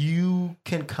shit. You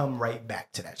can come right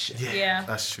back to that shit. Yeah.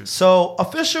 That's true. So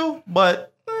official,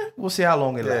 but we'll see how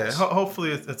long it lasts.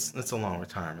 Hopefully it's a long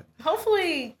retirement.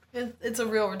 Hopefully it's a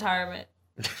real retirement.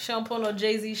 She don't pull no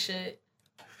Jay-Z shit.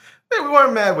 Yeah, we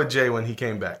weren't mad with Jay when he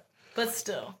came back. But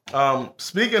still.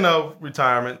 Speaking of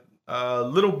retirement,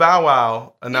 Little Bow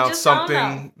Wow announced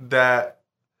something that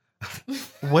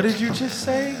What did you just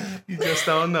say? You just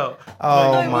don't know.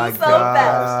 Oh my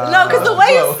god! No, because the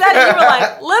way you said it, you were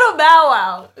like Little Bow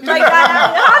Wow. Like,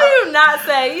 how do you not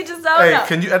say? You just don't know. Hey,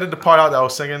 can you edit the part out that I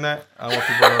was singing that? I don't want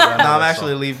people to know that. No, I'm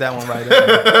actually leave that one right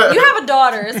there. You have a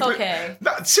daughter. It's okay.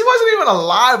 No, she wasn't even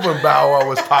alive when Bow Wow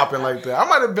was popping like that. I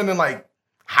might have been in like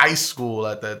high school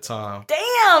at that time.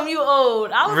 Damn, you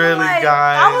old. I was Really, like,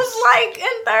 guys? I was like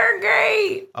in 3rd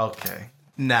grade. Okay.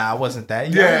 Nah, I wasn't that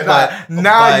young. Yeah, but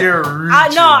now you're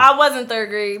reaching. I was in 3rd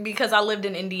grade because I lived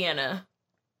in Indiana.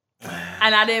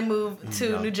 And I didn't move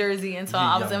to New Jersey until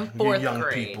I was in 4th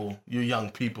grade. You young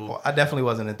people. Well, I definitely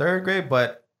wasn't in 3rd grade,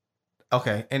 but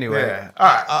okay. Anyway, Yeah. All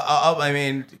right. I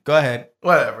mean, go ahead.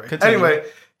 Whatever. Continue. Anyway,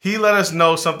 he let us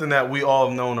know something that we all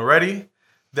have known already,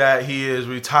 that he is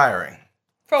retiring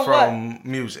From what?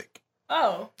 music.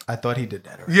 Oh. I thought he did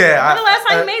that already. Yeah. When the last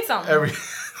time you made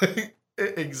something?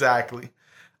 Exactly.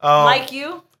 Like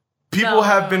you? People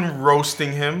have been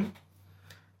roasting him.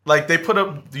 Like, they put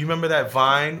up, do you remember that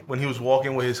Vine when he was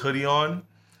walking with his hoodie on?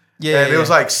 Yeah. And it was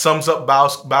like, sums up Bow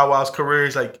Wow's career.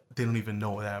 He's like, they don't even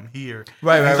know that I'm here.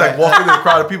 Right, He's like walking in the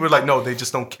crowd of people, like, no, they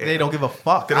just don't care. They don't give a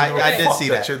fuck. They don't give a I did fuck see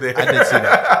that that. you're there. I did see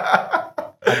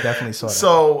that. I definitely saw that.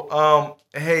 So,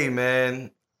 hey, man,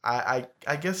 I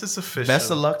guess it's official. Best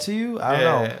of luck to you. I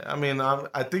don't know. I mean,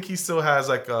 I think he still has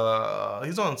like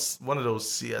he's on one of those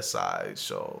CSI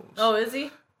shows. Oh, is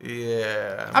he?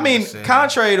 Yeah. I mean,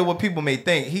 contrary to what people may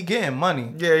think, he getting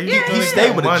money. Yeah, he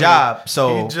stayed with a job,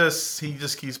 so he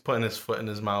just keeps putting his foot in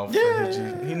his mouth.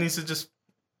 Yeah. He needs to just.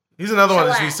 He's another one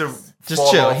that just needs to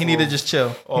just chill. He need to just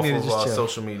chill. Off He need of to just chill.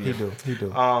 social media. He do.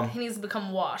 He needs to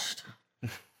become washed.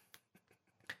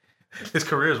 His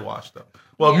career is washed up.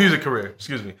 Well, music career,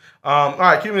 excuse me. All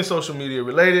right, keeping it social media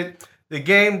related. The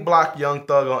game blocked Young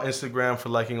Thug on Instagram for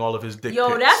liking all of his dick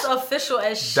pics. That's official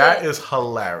as shit. That is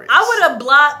hilarious. I would have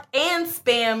blocked and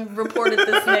spam reported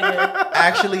this nigga.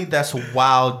 Actually, that's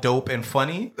wild, dope, and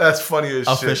funny. That's funny as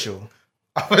official.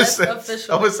 Shit.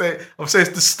 I would say it's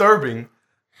disturbing.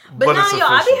 But nah, it's yo,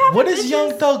 I be having What is bitches.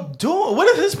 Young Thug doing? What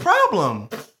is his problem?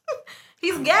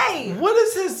 He's gay. What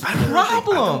is his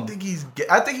problem? I don't think he's gay.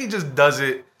 I think he just does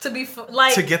it To be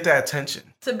like to get that attention.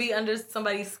 To be under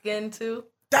somebody's skin too.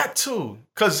 That too,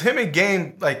 because him and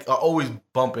Game like are always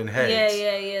bumping heads.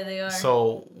 Yeah, they are.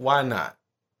 So why not?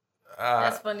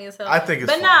 That's funny as hell. I think it's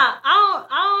but funny. nah,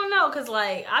 I don't know, cause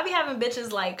like I be having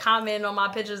bitches like comment on my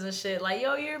pictures and shit, like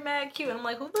yo, you're mad cute. And I'm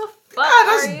like, who the fuck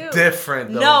that's are you?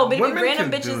 different. Though. No, but it be Women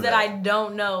random can do bitches that I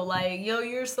don't know, like yo,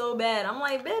 you're so bad. I'm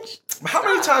like, bitch. How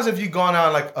many times have you gone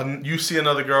out like you see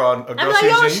another girl, a girl I'm like,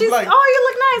 sees yo, you, she's you like, oh,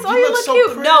 you look nice, you you look look so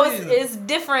cute. No, pretty. it's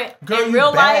different girl, in you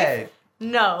real bad. life.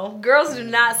 No, girls do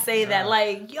not say that.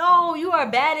 Like, yo, you are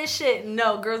bad as shit.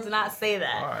 No, girls do not say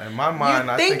that. All right, in my mind,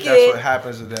 I think think that's it- what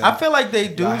happens to them. I feel like they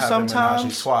do I have them menage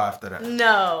sometimes. trois after that.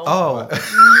 No. Oh,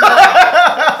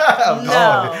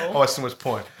 No. Oh, it's too much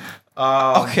point.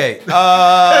 okay. Did we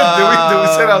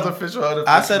say that was official? Or unofficial?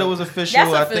 I said it was official.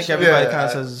 That's I think official. everybody Yeah, kind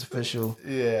of says it's official.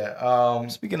 Yeah.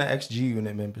 Speaking of XG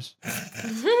unit members,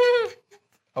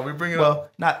 Are we bringing up? well,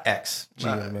 not X G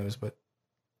unit members, but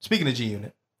speaking of G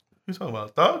unit, Who you talking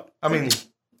about? Thug? I mean,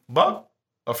 Buck?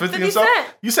 Or 50 50 himself? Cent.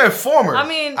 You said former. I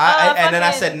mean, and then I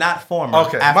fucking- said not former.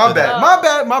 Okay, after my that.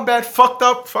 bad. My bad.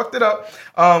 Fucked it up.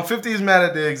 50 is mad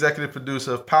at the executive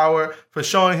producer of Power for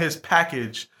showing his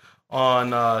package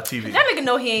on TV. That nigga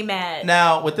know he ain't mad.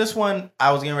 Now with this one,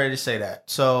 I was getting ready to say that.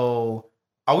 So,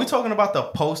 are we talking about the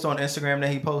post on Instagram that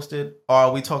he posted, or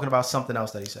are we talking about something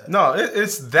else that he said? No,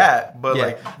 it's that, but Yeah.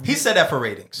 like He said that for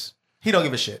ratings. He don't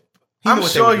give a shit. He knew I'm what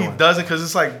they sure were he doing. doesn't because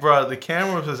it's like, bro, the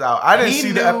camera was out. I didn't He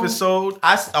see the knew- episode,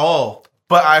 Oh,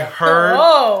 but I heard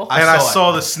Oh. and I it.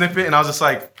 saw the snippet, and I was just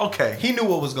like, okay, He knew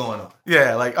what was going on.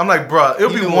 yeah. Like I'm like, bro, it would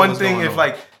He be knew what one was thing going if on.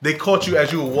 like they caught you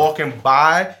as you were walking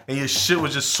by and your shit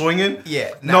was just swinging.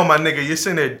 Yeah, No, nah. my nigga, you're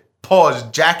sitting there, pause,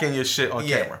 jacking your shit on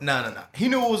Yeah, camera. no. He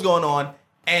knew what was going on,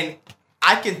 and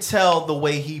I can tell the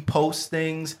way he posts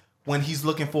things when he's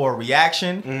looking for a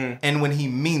reaction and when he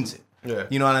means it. Yeah.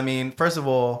 You know what I mean? First of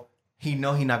all, he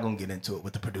not gonna get into it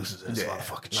with the producers of this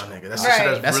motherfucking show. Nah, nigga, that's, Right.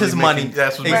 the shit That's really his money. making-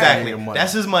 That's what's exactly. making your money.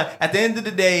 That's his money. At the end of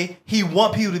the day, he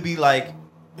want people to be like,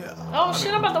 Oh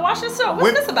shit, I'm about to watch this show. What's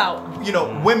When- this about? you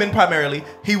know, women primarily.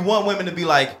 He want women to be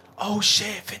like, oh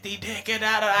shit, 50 dick it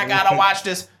out. I gotta watch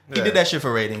this. He Yeah. did that shit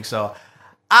for ratings. So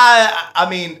I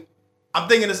mean, I'm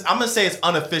thinking this. I'm gonna say it's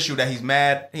unofficial that he's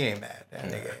mad. He ain't mad. That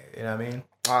nigga. You know what I mean?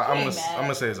 I'm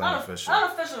gonna say it's unofficial.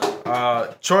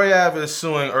 Unofficial. Troy Ave is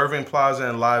suing Irving Plaza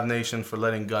and Live Nation for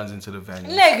letting guns into the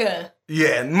venue. Nigga.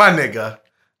 Yeah, my nigga.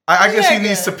 I guess he Nigga.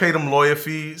 needs to pay them lawyer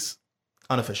fees.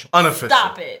 Unofficial. Unofficial.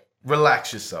 Stop it.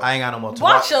 Relax yourself. I ain't got no more time.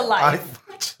 Watch your life.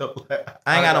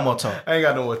 I ain't got no more talk. I ain't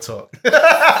got no more talk.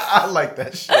 I like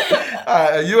that shit.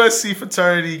 A USC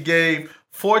fraternity gave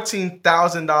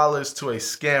 $14,000 to a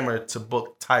scammer to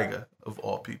book Tiger, of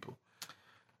all people.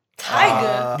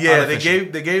 Tiger? Yeah, they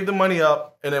gave the money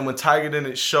up, and then when Tiger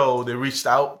didn't show, they reached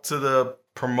out to the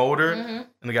promoter, and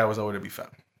the guy was nowhere to be found.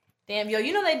 Damn, yo,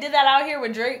 you know they did that out here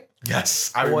with Drake?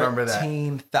 Yes, I remember that.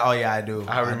 Oh, yeah, I do.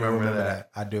 I remember that.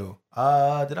 I do.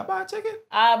 Did I buy a ticket?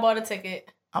 I bought a ticket.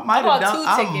 I might have done. two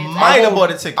tickets. I might have bought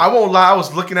a ticket. I won't lie. I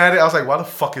was looking at it. I was like, why the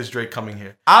fuck is Drake coming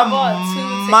here? I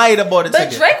might have bought a But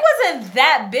ticket. Drake wasn't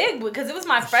that big because it was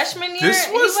my freshman year. This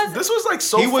was like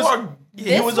so far.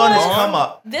 He was on his come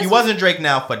up. He wasn't Drake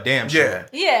now for damn sure.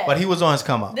 Yeah. But he was on his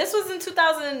come up. This was in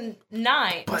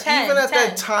 2009. But even at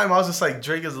that time, I was just like,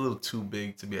 Drake is a little too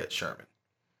big to be at Sherman.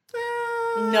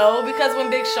 No, because when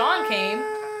Big Sean came,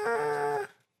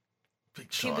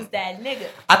 he was that nigga.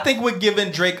 I think we're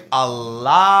giving Drake a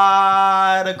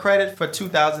lot of credit for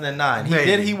 2009.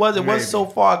 It was so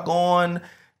far gone,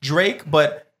 Drake,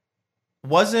 but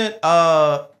wasn't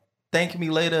Thank Me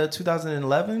Later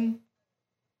 2011?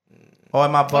 Or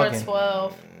am I bugging? Or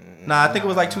 12. Nah, I think it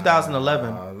was like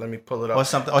 2011. Let me pull it up. Or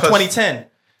something. Or 2010.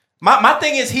 My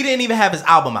thing is he didn't even have his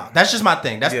album out. That's just my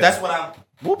thing. That's what I'm.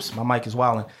 Whoops, my mic is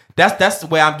wilding. That's the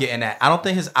way I'm getting at. I don't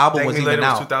think his album was even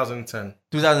out. 2010.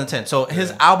 2010. So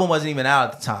his album wasn't even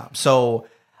out at the time. So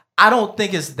I don't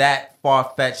think it's that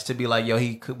far fetched to be like, yo,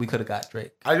 we could have got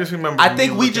Drake. I just remember. I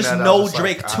think we just know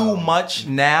Drake too much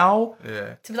now.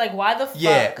 Yeah. To be like, why the fuck?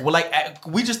 Yeah. Well, like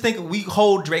we just think we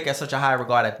hold Drake at such a high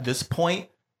regard at this point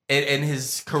in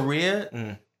his career.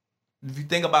 If you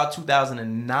think about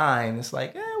 2009, it's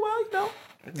like, well, you know.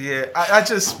 Yeah, I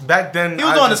just back then he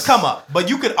was on his come up, but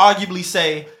you could arguably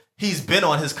say he's been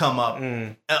on his come up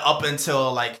up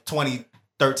until like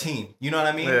 2013. You know what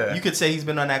I mean? Yeah. You could say he's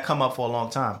been on that come up for a long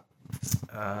time.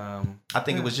 I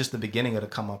think it was just the beginning of the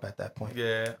come up at that point.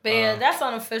 Yeah, but yeah, that's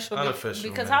unofficial. Unofficial,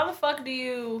 because man. how the fuck do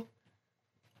you?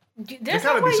 There's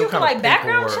there no way you can like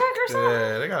background check or something.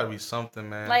 Yeah, there gotta be something,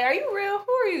 man. Like, are you real?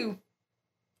 Who are you?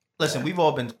 Listen, we've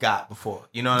all been got before.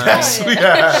 You know what Yes, I mean? we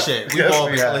have. Shit, we've Yes, all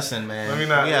we been. have. Listen, man. Let me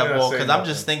not- we let me have not all say because I'm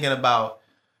nothing. just thinking about.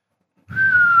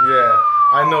 Yeah,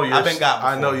 I know you. I've been got. Before.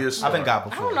 I know you're. I've been got I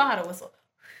before. don't know how to whistle.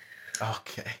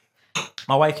 Okay.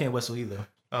 My wife can't whistle either.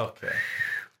 Okay.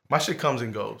 My shit comes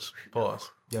and goes.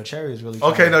 Pause. Yo, Cherry is really.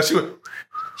 Okay, no, she would.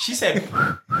 She said,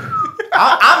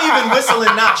 I'm even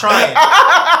whistling, not trying.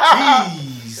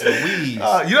 Jeez Louise. You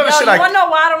know the Yo, shit you I. wanna know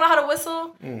why I don't know how to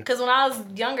whistle? Because when I was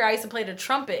younger, I used to play the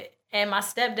trumpet, and my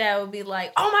stepdad would be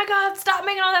like, "Oh my god, stop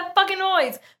making all that fucking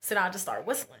noise!" So then I just start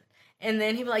whistling, and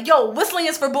then he'd be like, "Yo, whistling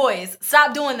is for boys.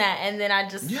 Stop doing that." And then I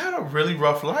just, You had a really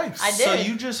rough life. I did. So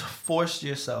you just forced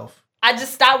yourself. I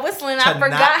just stopped whistling. I To forgot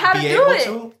not how to be do able it.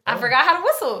 to? I forgot how to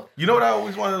whistle. You know what I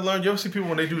always wanted to learn? You ever see people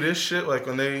when they do this shit? Like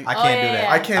when they. I can't do yeah, that.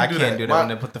 yeah. I can't do that. When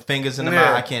they put the fingers in the Yeah.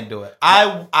 mouth. I can't do it.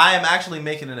 I am actually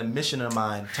making it a mission of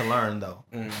mine to learn though.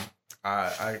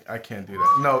 I can't do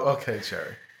that. No, okay,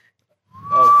 Cherry.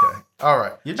 Okay. All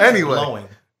right. You're just anyway. blowing.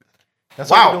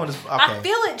 That's Wow. what you're doing. Is, okay. I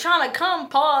feel it trying to come.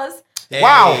 Pause. Hey,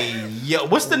 Wow. Yo,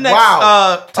 what's the next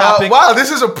Wow. topic? Wow,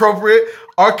 this is appropriate.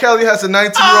 R. Kelly has a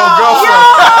 19-year-old Yo! girlfriend.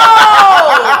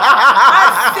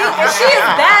 And she is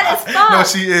bad as fuck. No,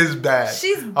 she is bad.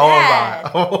 She's I won't bad.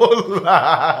 lie. I won't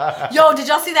lie. Yo, did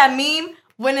y'all see that meme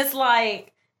when it's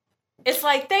like,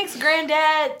 thanks,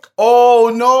 granddad.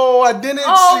 Oh, no, I didn't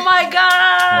Oh see. my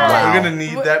god. Wow. We're going to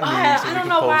need that meme so I we don't can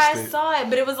know why I post it. saw it,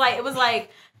 but it was like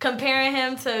comparing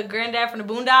him to granddad from the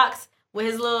Boondocks with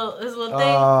his little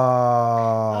thing.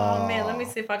 Oh man, let me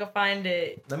see if I can find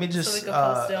it. Let me just. so we can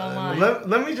post it online.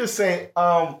 Let me just say,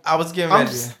 I was getting ready.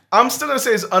 I'm still going to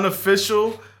say it's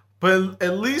unofficial, but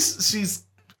at least she's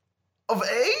of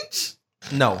age.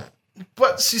 No.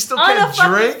 But she still can't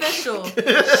drink. Unofficial.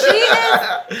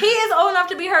 He is old enough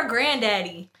to be her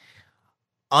granddaddy.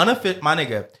 Unofficial, my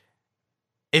nigga.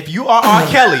 If you are R.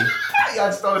 Kelly, I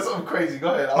just started something crazy.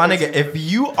 Go ahead. my nigga, if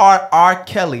you are R.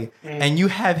 Kelly and you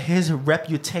have his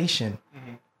reputation,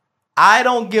 I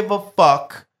don't give a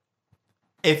fuck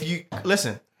if you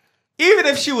listen. Even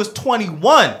if she was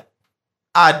 21,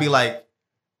 I'd be like,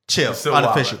 chill, Still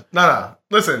unofficial. wildin'. No.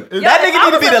 Listen, Yo, That if nigga I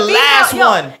need to was be a the female- last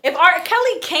one. If R.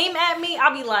 Kelly came at me,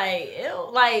 I'd be like, ew,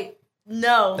 like,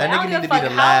 no. That I nigga don't need give to a be fuck the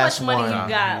how last much money one. you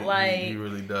got. he Like,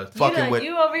 really does. Fucking with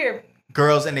you over here.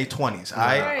 girls in their 20s, all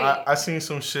right? Right. I seen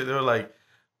some shit. They were like,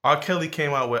 R. Kelly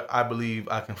came out with "I Believe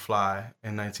I Can Fly"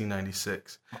 in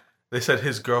 1996. They said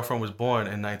his girlfriend was born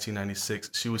in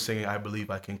 1996. She was singing "I Believe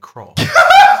I Can Crawl."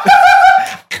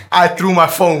 I threw my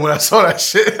phone when I saw that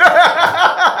shit.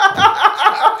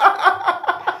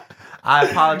 I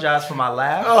apologize for my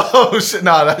laugh. Oh shit!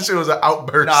 Nah, that shit was an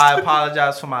outburst. No, I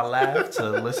apologize for my laugh to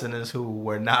listeners who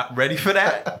were not ready for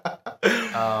that.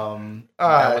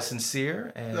 That was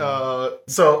sincere, and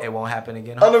so it won't happen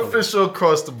again. Hopefully. Unofficial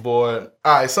across the board.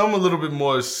 All right, something a little bit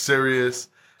more serious.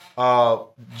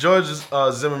 George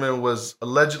Zimmerman was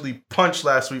allegedly punched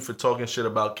last week for talking shit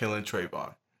about killing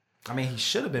Trayvon. I mean, he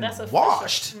should have been That's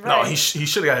washed. official. No, Right. he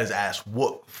should have got his ass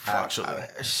whooped. Actually,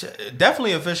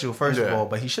 Definitely official, first of Yeah. all,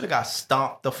 but he should have got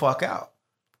stomped the fuck out.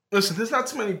 listen, there's not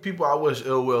too many people I wish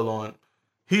ill will on.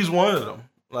 He's one of them.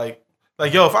 Like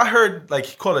yo, if I heard like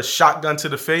he called a shotgun to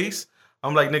the face,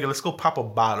 I'm like, nigga, let's go pop a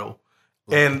bottle.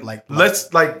 And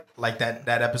let's like that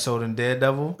episode in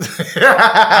Daredevil.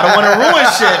 I don't want to ruin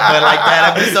shit, but like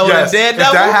that episode in Daredevil.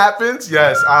 If that happens,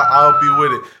 yes, I'll be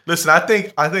with it. Listen, I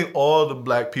think all the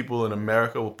black people in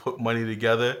America will put money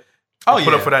together.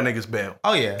 Put up for that nigga's bail.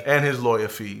 Oh yeah, and his lawyer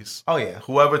fees. Oh yeah,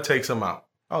 whoever takes him out.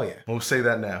 Oh yeah, we'll say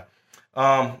that now.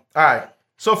 All right,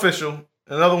 so official.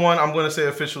 Another one I'm going to say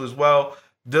official as well.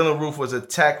 Dylan Roof was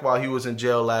attacked while he was in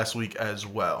jail last week as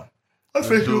well.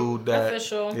 Official.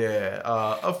 Yeah,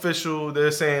 official.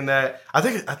 They're saying that. I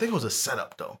think it was a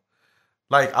setup though.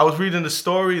 Like I was reading the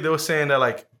story, they were saying that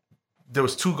like there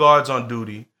was 2 guards on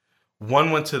duty.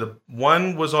 One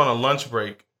was on a lunch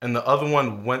break, and the other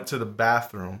one went to the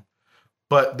bathroom.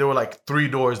 But there were like 3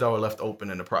 doors that were left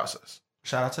open in the process.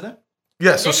 Shout out to them.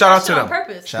 Yeah, so shout out to them.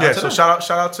 Purpose.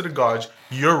 Shout out to the guards.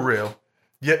 You're real.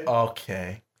 Yeah.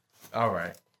 Okay. All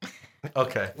right.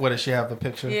 Okay. What, does she have the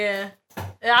picture? Yeah.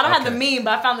 I don't have the meme,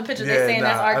 but I found the picture. They're saying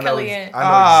that's R. Kelly in.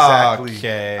 I know exactly.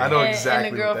 Okay. I know exactly.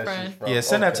 And the girlfriend. Yeah,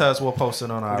 send that to us. We'll post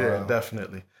it on our. Yeah,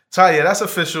 definitely. So yeah, that's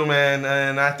official, man,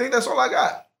 and I think that's all I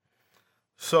got.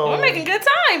 So we're making good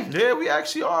time. Yeah, we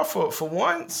actually are for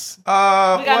once. We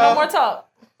got no more talk.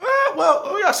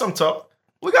 Well, we got some talk.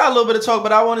 We got a little bit of talk,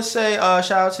 but I want to say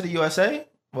shout out to the USA.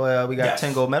 Well, we got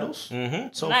 10 gold medals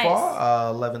so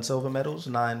far, 11 silver medals,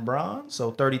 9 bronze,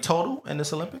 so 30 total in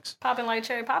this Olympics. Popping like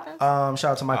cherry popping. Shout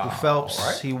out to Michael Phelps.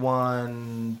 Right. He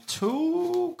won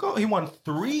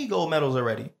 3 gold medals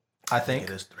already. I think it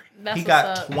is 3. He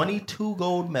got 22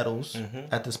 gold medals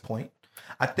at this point.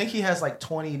 I think he has like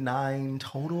 29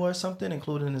 total or something,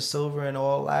 including his silver and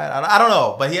all that. I don't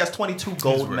know, but he has 22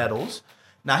 gold medals.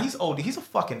 Now he's old. He's a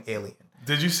fucking alien.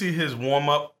 Did you see his warm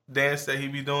up dance that he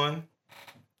be doing?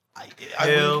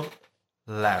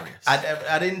 Hilarious.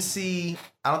 I didn't see.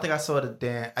 I don't think I saw the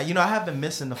dance. I have been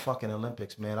missing the fucking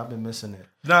Olympics, man. I've been missing it.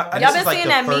 Y'all been seeing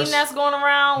that meme that's going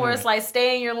around where it's like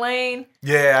stay in your lane?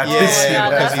 Yeah, I did see that.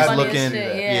 Because he's looking.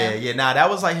 Shit, yeah. Nah, that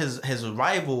was like his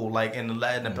rival. Like in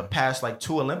the past like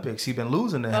 2 Olympics, he's been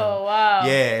losing to him. Oh wow.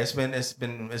 Yeah, it's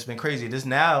been crazy. This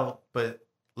now, but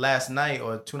last night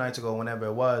or 2 nights ago, whenever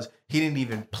it was, he didn't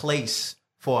even place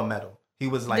for a medal. He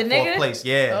was like 4th place.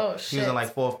 Yeah. Oh, shit. He was in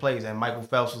like 4th place. And Michael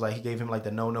Phelps was like, he gave him like the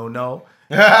no. He gave him the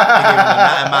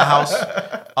not in my house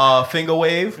finger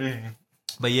wave.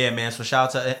 But yeah, man. So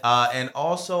shout out to, and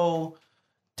also,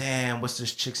 damn, what's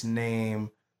this chick's name?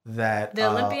 That the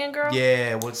Olympian girl?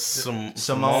 Yeah, what's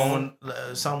Simone,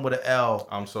 something with an L.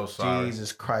 I'm so sorry.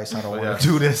 Jesus Christ, I don't want to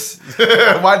do this.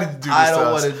 Why did you do this? I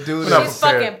don't want to do this. She's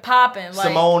fucking popping. Like,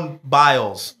 Simone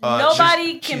Biles.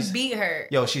 Nobody can beat her.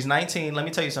 Yo, she's 19. Let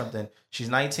me tell you something. She's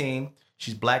 19.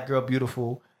 She's black girl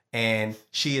beautiful, and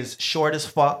she is short as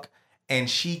fuck, and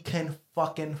she can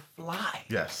fucking fly.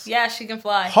 Yes. Yeah, she can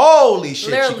fly. Holy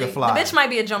shit, literally, she can fly. The bitch might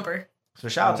be a jumper. So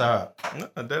shout out to her.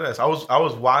 No, deadass. I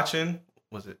was watching.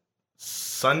 Was it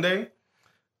Sunday?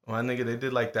 My nigga, they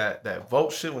did like that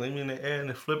vote shit when they be in the air and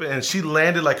they flip it, and she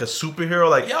landed like a superhero.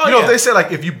 Like they say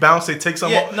like if you bounce, they take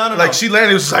something. Yeah, no. Like she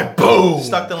landed, it was just like boom,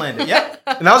 stuck the landing. Yeah,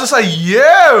 and I was just like,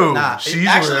 yo, she's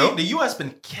actually real. the U.S.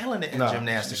 been killing it in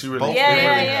gymnastics. She really,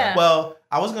 yeah. Well,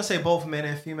 I was gonna say both men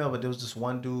and female, but there was this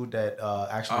one dude that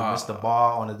actually missed the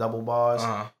bar on the double bars.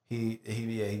 He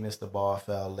missed the bar,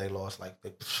 fell. They lost like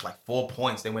 4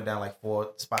 points. They went down like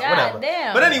 4 spots, whatever.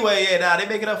 Damn. But anyway, they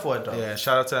make it up for it though. Yeah,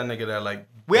 shout out to that nigga that like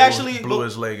blew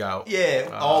his leg out. Yeah.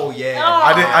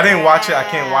 I didn't watch it. I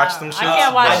can't watch them shit. I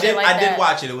can't watch it like that. I did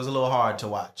watch it. It was a little hard to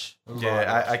watch.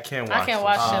 Yeah, I can't watch. I can't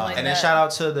watch shit like that. And then shout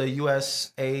out to the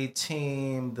USA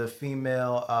team, the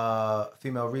female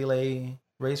relay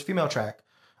race, female track.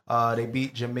 They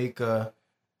beat Jamaica.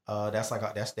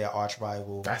 That's their arch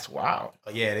rival. That's wild.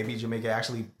 Yeah, they beat Jamaica.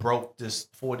 Actually broke this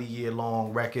 40-year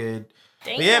long record.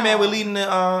 Damn. But yeah, man, we're leading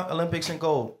the Olympics in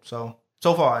gold. So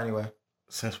far, anyway.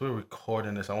 Since we're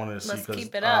recording this, I wanted to see Let's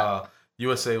keep it up.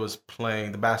 USA was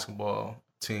playing the basketball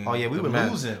team. Oh, yeah, we the were men.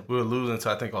 losing. We were losing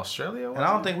to, I think, Australia. And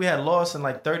I don't think we had lost in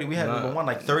like 30. We had won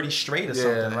like 30 straight or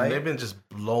something, right? They've been just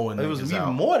blowing It was niggas even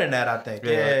out. more than that, I think.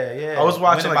 Yeah. I was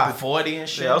watching Winning like by the 40 and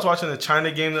shit. Yeah, I was watching the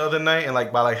China game the other night, and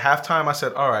like by like halftime, I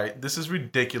said, "All right, this is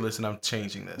ridiculous, and I'm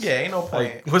changing this." Yeah, ain't no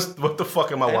point. Like, what the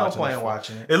fuck am I Ain't no watching? point this in for?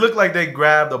 watching it. It looked like they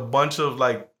grabbed a bunch of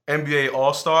like NBA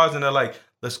All Stars, and they're like,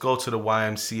 "Let's go to the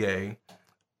YMCA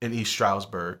in East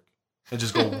Stroudsburg and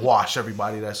just go wash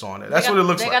everybody that's on it." That's what it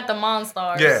looks like. They got the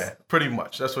Monstars. Yeah, pretty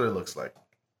much. That's what it looks like.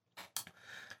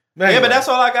 Yeah, but that's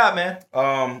all I got,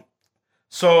 man.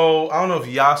 So I don't know if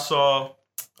y'all saw.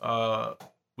 I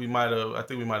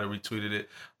think we might have retweeted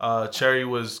it. Cherry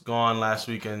was gone last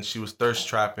week, and she was thirst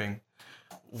trapping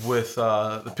with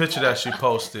the picture that she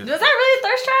posted. Was that really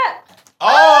thirst trap?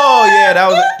 Oh yeah, that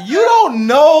was. You don't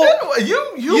know.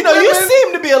 You know, you women-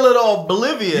 seem to be a little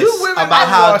oblivious You women about know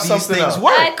how these something things else.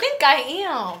 work. I think I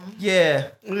am. Yeah,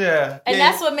 Yeah. And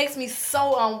that's what makes me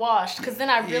so unwashed, because then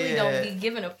I really Yeah. don't be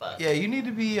giving a fuck. yeah. You need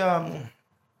to be Did I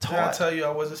taught. tell you I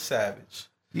was a savage?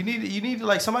 You need to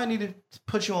like somebody need to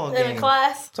put you on In game. a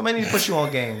class. Somebody need to put you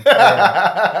on game.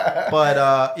 Yeah.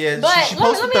 But yeah, But she let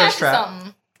posted me thirst ask you trap.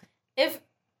 something.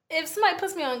 If somebody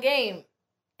puts me on game,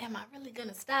 am I really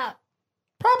gonna stop?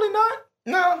 Probably not.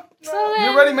 No. So You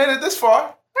then- already made it this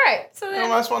far. Right. So then,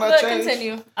 might as well not look, change.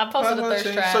 continue. I posted a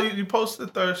thirst trap. So you posted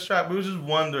the thirst trap. We were just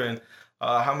wondering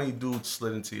how many dudes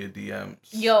slid into your DMs.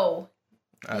 Yo,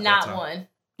 at that not time. one.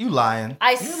 You lying.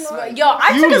 I swear, yo,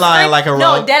 I You took a lying like a no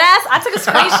rug. dead ass. I took a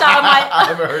screenshot of I my.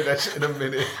 haven't heard that shit in a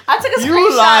minute. I took a You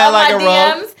screenshot lying of like my a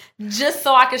rug. DMs just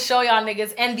so I could show y'all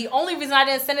niggas. And the only reason I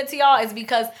didn't send it to y'all is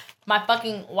because my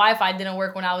fucking Wi-Fi didn't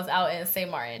work when I was out in St.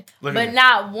 Martin. Look at But me.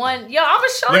 not one. Yo, I'm gonna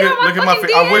show Look y'all at my fucking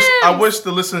face. I DMs. wish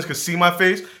the listeners could see my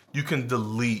face. You can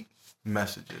delete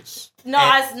messages. No,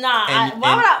 And- why and- would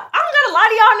I? I don't gotta lie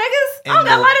to y'all niggas. I don't and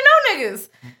gotta the- lie to no niggas.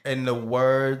 In the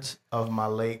words of my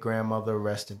late grandmother,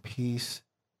 rest in peace,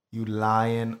 you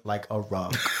lying like a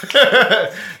rug.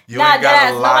 You Nah, ain't got deadass,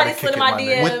 a lie to nobody kick slid it, in my my DM.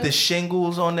 nigga. With the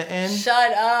shingles on the end,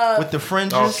 Shut up. with the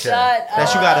fringes Okay. Shut that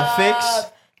up. you gotta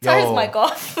fix. Turn Yo. his mic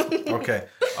off. Okay.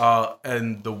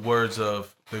 And the words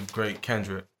of the great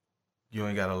Kendrick, you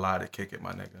ain't got a lie to kick it,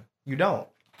 my nigga. You don't.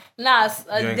 Nah,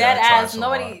 You ain't dead gotta try ass. so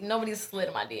Nobody slid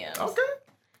in my DMs. Okay.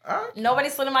 All right. Nobody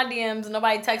slid in my DMs.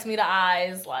 Nobody text me the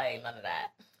eyes. Like none of that.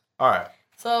 All right.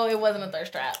 So it wasn't a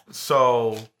thirst trap.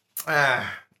 So,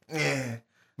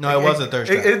 No, it was a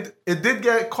thirst trap. It did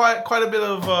get quite a bit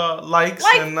of likes,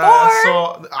 Like and 4. I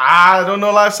saw. I don't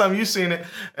know last time you seen it,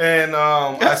 and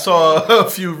I saw a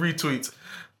few retweets.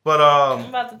 But I'm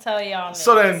about to tell y'all.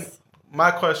 so niggas. then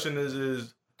my question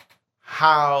is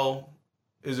how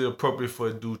is it appropriate for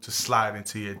a dude to slide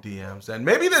into your DMs? And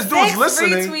maybe there's dudes 6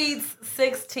 listening. retweets,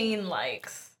 16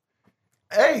 likes.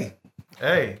 Hey.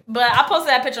 But I posted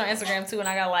that picture on Instagram too, and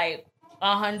I got like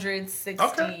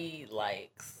 160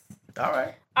 likes. All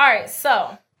right. All right,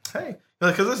 so Hey.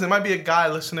 Because listen, there might be a guy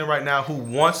listening right now who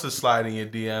wants to slide in your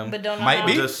DM. but don't know Might how.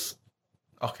 be. Just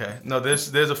okay. No, there's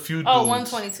a few dudes. Oh,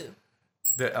 122.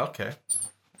 Okay.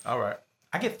 All right.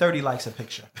 I get 30 likes a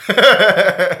picture. But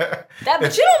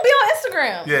you don't be on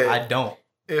Instagram. Yeah. I don't.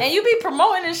 And you be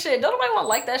promoting and shit. Don't nobody want to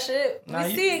like that shit. Nah, We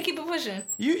you- see it, keep it pushing.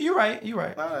 You're right. You're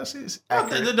right. No, it's No,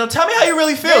 accurate. no, tell me how you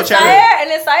really feel, Then Cherry. Sayer, and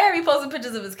then Sayer be posting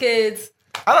pictures of his kids.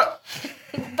 I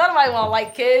don't. Don't nobody want to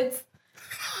like kids.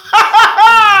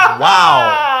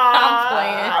 Wow. I'm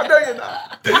playing. I know you're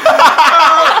not.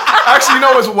 Actually, you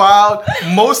know what's wild?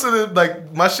 Most of the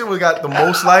my shit we got the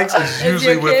most likes is your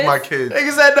usually with kids? my kids.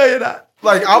 Nigga said no, you're not.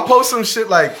 Like I'll post some shit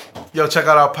like, "Yo, check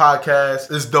out our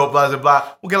podcast. It's dope." Blah blah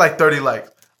blah. We'll get like 30 likes.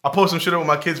 I post some shit up with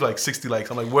my kids with like 60 likes.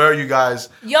 I'm like, "Where are you guys?"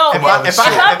 Yo, If I- if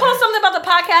I post something about the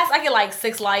podcast, I get like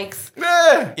 6 likes,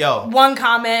 Yeah. Yo, 1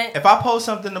 comment. if I post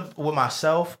something with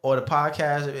myself or the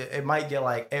podcast, it might get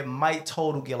like, it might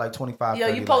total get like 25. Yo,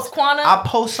 30 you post likes. Quana? I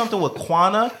post something with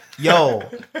Quana. Yo,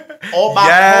 all my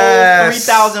Yes.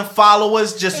 whole 3,000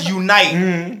 followers just unite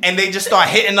and they just start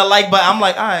hitting the like button. I'm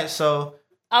like, all right, so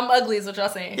I'm ugly is what y'all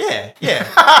saying. yeah,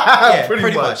 yeah, Pretty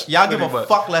pretty much. much. Y'all give Pretty a much.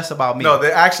 fuck less about me. No,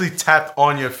 they actually tapped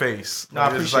on your face. No, I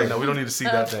It's appreciate like, no, it. we don't need to see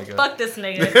that thing. Fuck this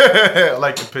nigga. I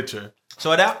like the picture.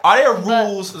 So are there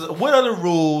rules? What are the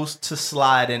rules to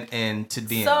sliding into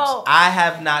DMs? So, I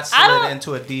have not I slid don't-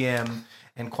 into a DM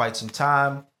in quite some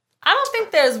time. I don't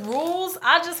think there's rules.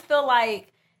 I just feel like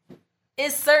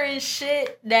it's certain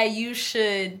shit that you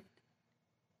should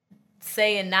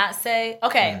say and not say.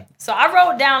 Okay, so I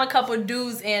wrote down a couple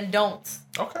do's and don'ts.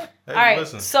 Okay. Hey, All right,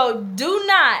 listen. so do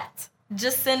not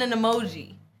just send an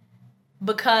emoji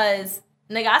because,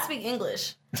 nigga, I speak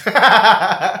English.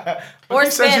 Or if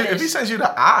he sends you, Spanish. if he sends you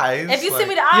the eyes, If you like, send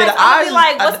me the eyes, Yeah, the I'll eyes be is-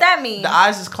 like, what's that mean? The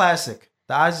eyes is classic.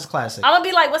 The eyes is classic. I'm gonna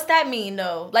be like, what's that mean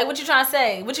though? Like, what you trying to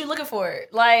say? What you looking for?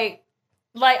 Like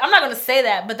I'm not gonna say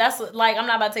that, but that's like I'm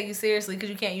not about to take you seriously because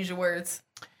you can't use your words.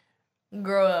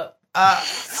 Grow up.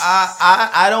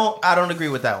 I don't agree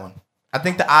with that one. I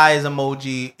think the eyes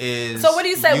emoji is so what do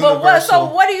you say? universal.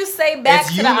 But what do you say back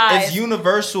to the eyes? It's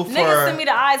universal for niggas send me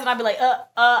the eyes and I'd be like,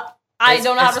 I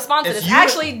don't know how to respond to this.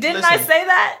 Actually, didn't I say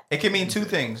that? It can mean two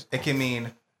things. It can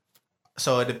mean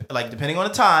like depending on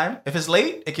the time. If it's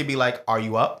late, it could be like, are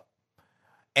you up?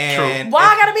 And why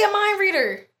I gotta be a mind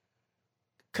reader?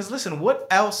 Because listen, what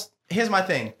else? Here's my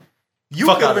thing. You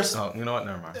know what?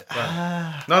 Never mind.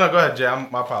 No, go ahead, Jay. I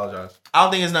apologize. I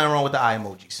don't think there's nothing wrong with the eye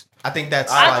emojis. I think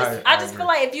that's. I just feel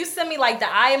like if you send me like the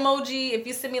eye emoji, if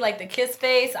you send me like the kiss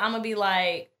face, I'm gonna be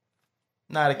like.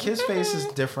 Nah, the kiss face is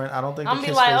different. I don't think I'm the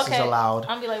kiss like, face is allowed.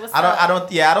 I'm be like, what's up?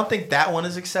 I don't think that one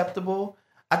is acceptable.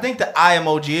 I think the eye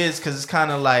emoji is because it's kind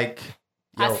of like.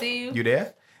 I see you. You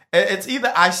there? It's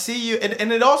either I see you,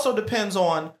 and it also depends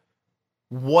on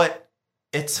what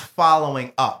it's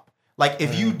following up. Like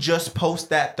if you just post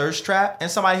that thirst trap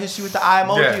and somebody hits you with the eye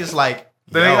emoji, it's like.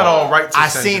 They ain't got all right to I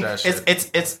send seen you that shit.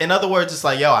 It's in other words, it's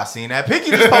like, yo, I seen that pic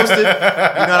you just posted. You know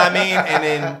what I mean? And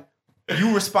then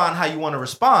you respond how you want to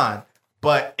respond.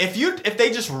 But if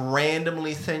they just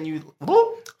randomly send you,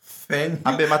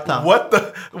 I bit my thumb. What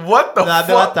the fuck? I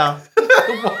bit my thumb.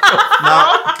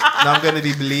 now I'm gonna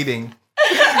be bleeding.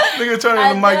 Nigga turn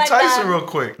into Mike Tyson real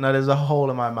quick. No, there's a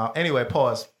hole in my mouth. Anyway,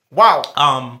 pause.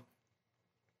 Wow.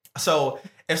 So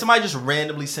if somebody just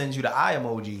randomly sends you the eye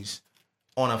emojis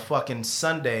on a fucking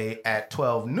Sunday at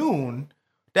 12 noon,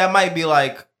 that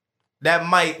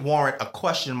might warrant a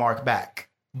question mark back.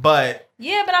 But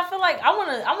yeah, but I feel like I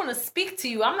wanna speak to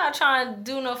you. I'm not trying to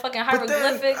do no fucking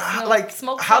hieroglyphics. Then, no like,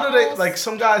 smoke how signals. do they like?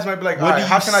 Some guys might be like,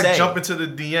 how can I jump into the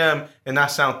DM and not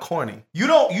sound corny? You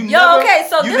never. Okay,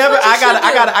 so you this never. What you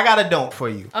I got a don't for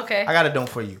you. Okay, I got a don't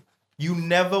for you. You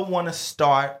never want to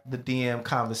start the DM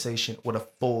conversation with a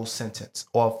full sentence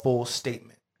or a full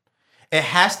statement. It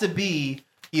has to be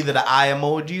either the eye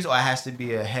emojis or it has to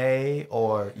be a hey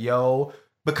or yo,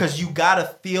 because you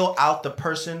gotta feel out the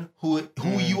person who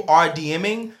you are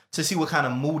DMing to see what kind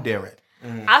of mood they're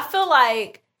in. I feel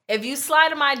like if you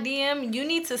slide in my DM, you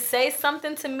need to say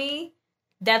something to me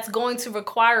that's going to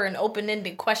require an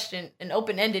open-ended question, an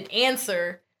open-ended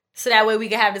answer, so that way we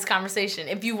can have this conversation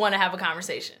if you want to have a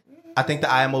conversation. I think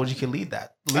the eye emoji can lead to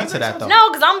that though. No,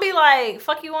 because I'm gonna be like,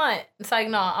 fuck you want. It's like,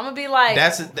 no, I'm gonna be like,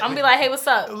 I'm gonna be like, hey, what's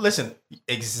up? Listen,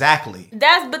 exactly.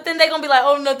 But then they gonna be like,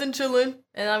 oh, nothing, chilling.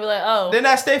 And I'll be like, oh. Then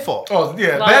that's their fault. Oh,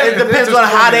 yeah. Like, it depends on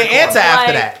how they answer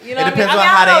after that. You know it depends on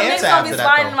how they answer after that. Niggas don't be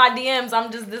sliding in my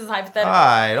DMs. This is hypothetical. All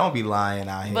right, don't be lying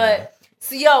out here. But,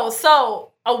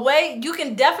 so a way, you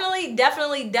can definitely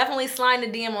slide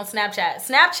in the DM on Snapchat.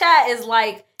 Snapchat is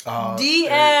like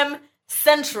DM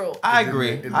central. I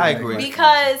agree.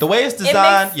 Because the way it's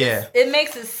designed, it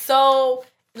makes it so,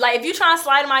 like, if you try to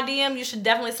slide in my DM, you should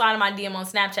definitely slide in my DM on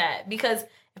Snapchat. Because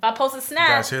if I post a snap.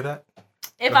 You guys hear that?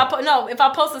 If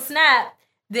I post a snap,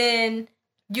 then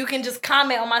you can just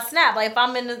comment on my snap. Like if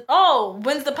I'm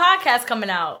when's the podcast coming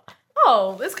out?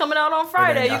 Oh, it's coming out on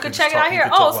Friday. You can check it out here.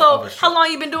 Oh, so how long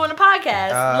you been doing the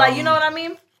podcast? Like, you know what I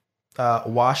mean?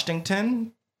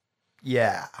 Washington.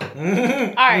 Yeah. All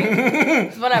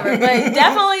right. Whatever. But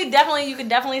definitely, you can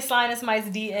definitely slide in somebody's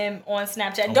DM on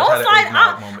Snapchat. Don't slide.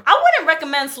 I wouldn't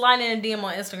recommend sliding in a DM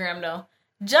on Instagram though,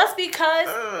 just because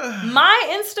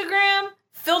my Instagram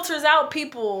filters out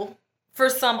people for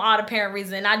some odd apparent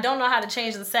reason. I don't know how to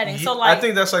change the settings. So like, I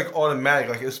think that's like automatic.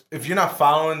 Like if you're not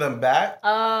following them back.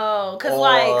 Oh, because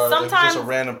like sometimes it's just a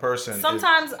random person.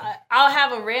 Sometimes I'll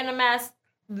have a random ass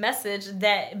message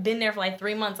that been there for like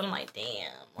 3 months, and I'm like,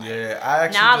 damn. Like, yeah, I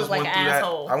actually went through that.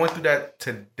 I went through that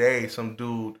today. Some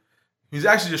dude, he's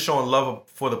actually just showing love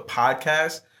for the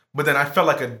podcast. But then I felt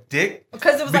like a dick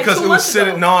because it was like 2 months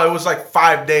ago. No, it was like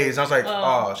 5 days. I was like,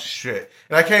 oh shit,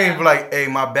 and I can't even be like, hey,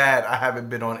 my bad, I haven't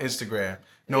been on Instagram.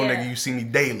 No, nigga, you see me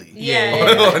daily.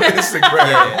 On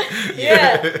Instagram.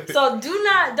 Yeah. So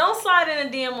don't slide in a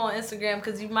DM on Instagram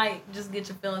because you might just get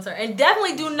your feelings hurt, and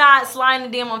definitely do not slide in a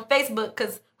DM on Facebook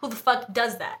because who the fuck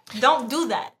does that? Don't do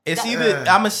that. It's either I'm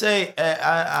gonna say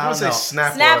I'm gonna say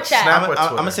Snapchat.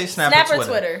 I'm gonna say Snap or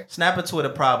Twitter. Snap or Twitter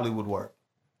probably would work.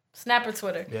 Snap or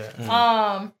Twitter.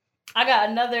 Yeah. I got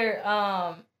another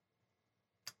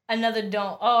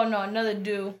don't. Oh no, another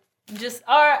do.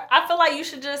 I feel like you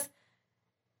should just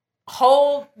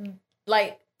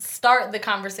start the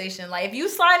conversation. Like if you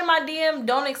slide in my DM,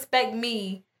 don't expect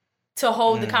me to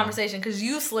hold the conversation because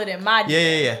you slid in my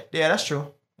DM. Yeah. That's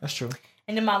true.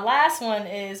 And then my last one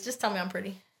is just tell me I'm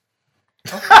pretty.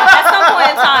 Okay. At some point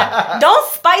in time, don't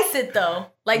spice it though.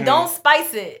 Like, don't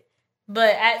spice it.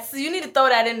 But so you need to throw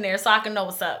that in there so I can know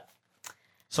what's up.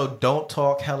 So don't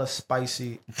talk hella spicy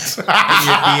in your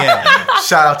DM.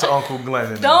 Shout out to Uncle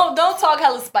Glenn. Don't talk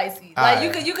hella spicy. Like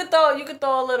Alright. you could throw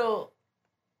a little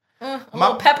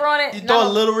little pepper on it. You throw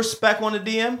a little respect on the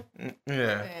DM.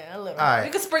 Yeah, a little. Alright.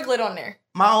 You can sprinkle it on there.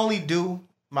 My only do,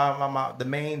 the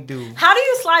main do. How do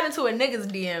you slide into a nigga's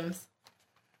DMs?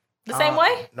 The same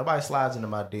way? Nobody slides into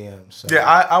my DMs. So. yeah.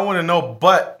 I want to know,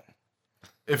 but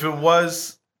if it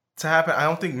was to happen, I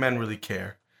don't think men really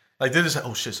care. Like they're just like,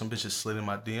 oh shit, some bitch just slid in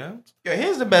my DMs. Yeah,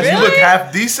 here's the best. You look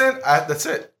half decent. That's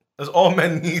it. That's all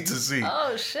men need to see.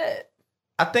 Oh shit.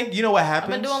 I think you know what I've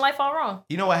happens. been doing life all wrong.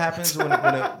 You know what happens when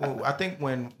I think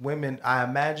when women, I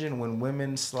imagine when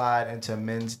women slide into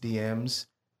men's DMs,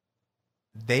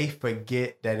 they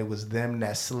forget that it was them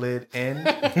that slid in, and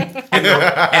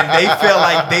they feel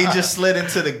like they just slid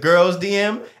into the girl's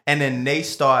DM, and then they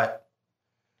start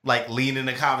like leading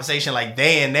the conversation like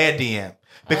they in their DM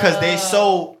because they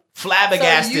so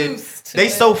flabbergasted.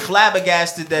 So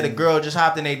flabbergasted that a girl just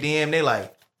hopped in their DM. They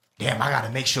like, damn, I gotta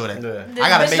make sure that I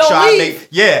gotta make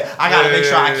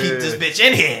sure I keep this bitch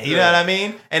in here. You know what I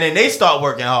mean? And then they start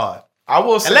working hard. I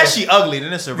will say, unless she ugly,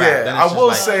 then it's a wrap. Yeah, Then I it's will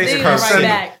just say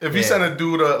Right if you send a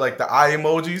dude like the eye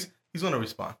emojis, he's gonna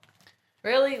respond.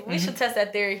 Really? We should test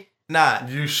that theory. Nah,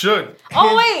 you should.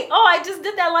 Oh wait! Oh, I just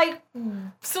did that like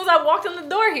as soon as I walked in the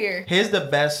door here. Here's the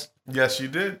best. Yes, you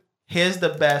did. Here's the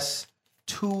best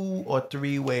 2 or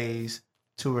 3 ways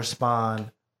to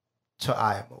respond to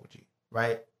eye emoji.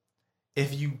 Right?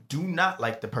 If you do not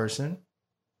like the person,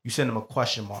 you send them a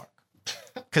question mark.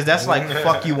 Because that's like the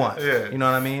fuck you want. Yeah. You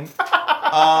know what I mean?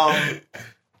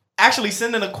 Actually,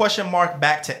 sending a question mark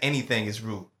back to anything is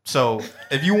rude. So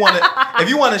if you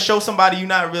want to show somebody you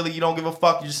don't give a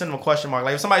fuck, you just send them a question mark.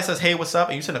 Like if somebody says, "Hey, what's up?"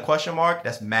 and you send a question mark,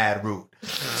 that's mad rude.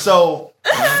 So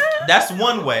that's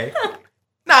one way.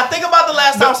 Nah, think about the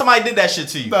last time somebody did that shit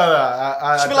to you.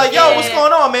 I Should be like, "Yo, what's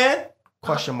going on, man?"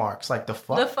 Question marks. Like the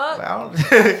fuck. The fuck? Like, I don't,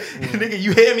 nigga,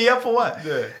 you hit me up for what?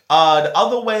 Yeah. The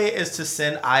other way is to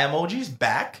send eye emojis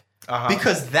back.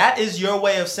 Because that is your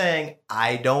way of saying,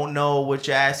 I don't know what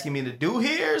you're asking me to do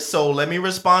here, so let me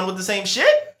respond with the same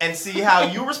shit and see how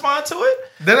you respond to it.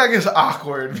 Then that gets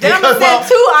awkward. Then I'm gonna send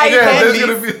 2 eye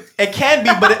emojis. It can be,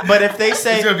 but if they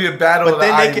say it's gonna be a battle of the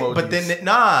eye emojis. But then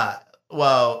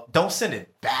well, don't send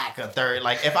it back a third.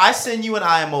 Like if I send you an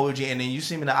eye emoji and then you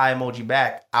send me the eye emoji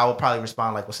back, I will probably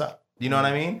respond like, "What's up?" You know what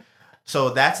I mean? So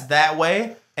that's that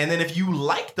way. And then if you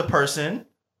like the person,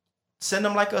 send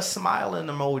them like a smiling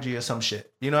emoji or some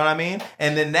shit. You know what I mean?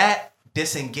 And then that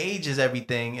disengages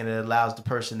everything and it allows the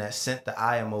person that sent the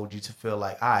eye emoji to feel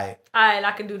like, all right,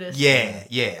 I can do this.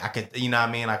 Yeah, I could, you know what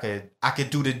I mean? I could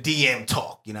do the DM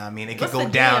talk, you know what I mean? It could go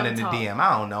down in the DM.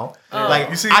 I don't know. Like,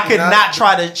 you see, I could not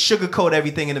try to sugarcoat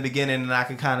everything in the beginning and I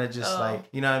could kind of just like,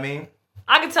 you know what I mean?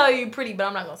 I can tell you pretty, but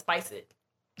I'm not going to spice it.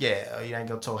 Yeah, you ain't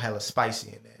gonna throw hella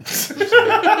spicy in there.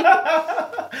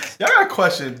 Y'all got a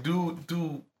question.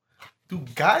 Do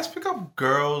guys pick up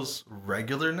girls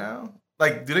regular now?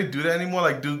 Like, do they do that anymore?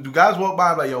 Like, do guys walk by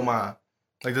and be like, yo, ma?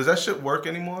 Like, does that shit work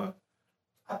anymore?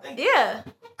 I think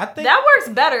that works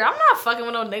better. I'm not fucking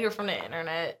with no nigga from the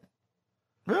internet.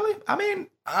 Really? I mean,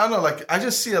 I don't know. Like, I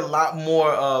just see a lot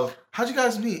more of, how'd you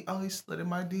guys meet? Oh, he slid in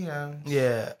my DMs.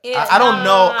 Yeah. I don't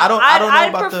know. I don't know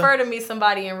I'd prefer to meet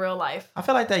somebody in real life. I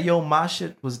feel like that yo ma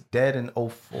shit was dead in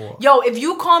 2004. Yo, if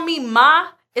you call me ma,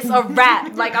 it's a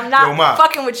wrap. Like, I'm not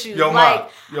fucking with you. Yo, like,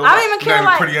 yo, I don't even care. You're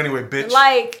like, pretty anyway, bitch.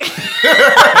 Like,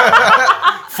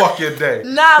 fuck your day.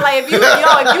 Nah, like if you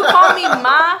call me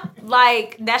ma,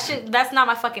 like that shit. That's not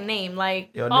my fucking name. Like,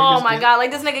 yo, oh my god, like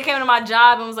this nigga came into my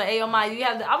job and was like, "Hey, yo, ma, you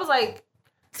have?" I was like,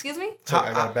 "Excuse me."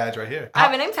 I got a badge right here. I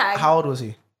have a name tag. How old was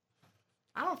he?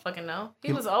 I don't fucking know.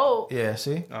 He was old. Yeah,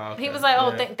 see? Oh, okay. He was like,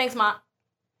 "Oh, thanks, ma."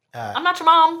 I'm not your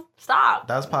mom. Stop.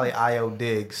 That was probably I.O.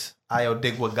 Diggs. I.O.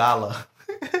 Digwagala.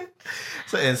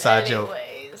 It's an inside joke.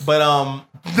 But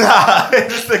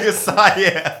this nigga saw,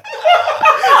 yeah.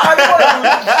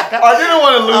 I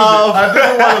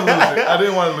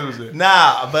didn't want to lose it.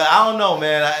 Nah, but I don't know,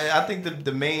 man. I think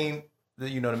the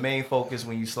main focus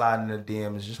when you slide in the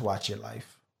DM is just watch your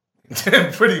life.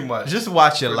 Pretty much. Just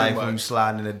watch your life when you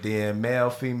slide in the DM. Male,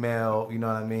 female, you know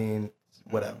what I mean?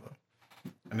 Whatever.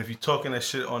 And if you're talking that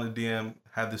shit on the DM,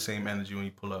 have the same energy when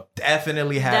you pull up.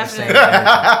 Definitely have the same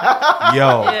energy.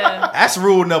 Yo, that's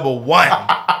rule number 1.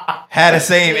 Have the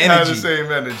same energy. Have the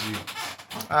same energy.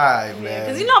 All right, man.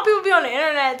 Because you know people be on the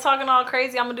internet talking all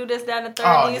crazy. I'm going to do this, that, and the third.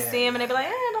 And you see them and they be like,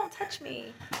 don't touch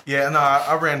me. Yeah, no,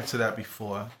 I ran into that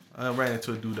before. I ran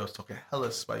into a dude that was talking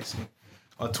hella spicy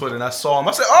on Twitter, and I saw him.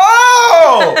 I said,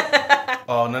 "Oh,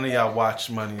 oh, none of y'all watch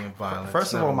Money and Violence."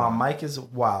 First of all, my mic is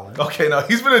wilding. Okay, now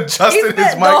he's been adjusting his mic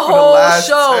the for the whole last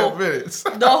show. 10 minutes.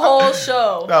 The whole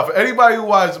show. Now, for anybody who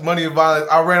watched Money and Violence,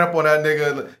 I ran up on that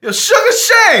nigga. Yo, Sugar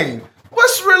Shane,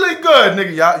 what's really good,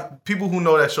 nigga? Y'all, people who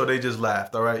know that show, they just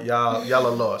laughed. All right, y'all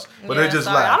are lost, but they just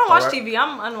laughed. I don't watch all right? TV.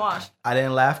 I'm unwashed. I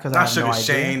didn't laugh because I Not have Sugar no idea.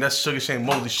 Shane. That's Sugar Shane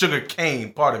Mosley. Sugar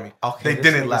Cane. Pardon me. Okay, They this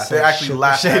didn't nigga laugh. said They actually Sugar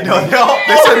laughed. Shane. At me. No.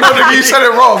 They said, "No, nigga, you said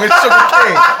it wrong. It's Sugar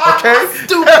Cane." Okay.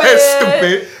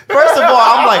 Stupid. First of all,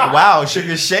 I'm like, wow,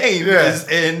 Sugar Shane Yeah. is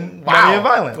in Wow. Money and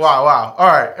Violence. Wow. All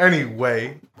right.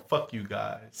 Anyway, fuck you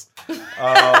guys.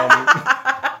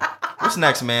 What's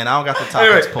next, man? I don't got the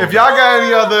Anyway, topics pulled if y'all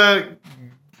got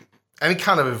any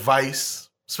kind of advice,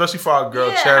 especially for our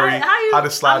girl Cherry, how to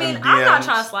slide in DMs. I'm not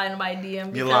trying to slide in my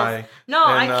DM. You're because- lying. No,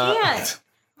 And, I can't.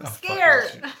 I'm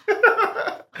scared.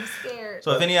 I'm scared.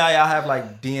 So if any of y'all have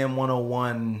like DM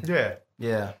 101,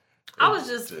 yeah. I was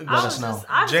just. Let us know.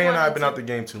 Jay and I have been out the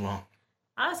game too long.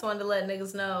 I just wanted to let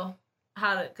niggas know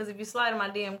how to, because if you slide in my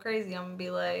DM crazy, I'm gonna be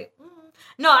like,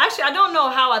 no, actually, I don't know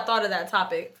how I thought of that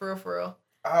topic for real.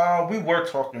 We were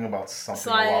talking about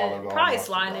something a while ago. Probably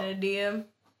sliding in a DM,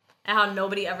 and how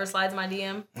nobody ever slides my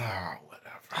DM.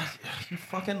 Whatever. You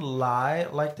fucking lie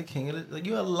like the king of the.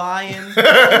 You a lying No,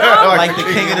 like the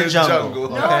king of the jungle.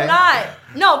 No, Okay? I'm not.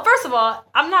 No, first of all,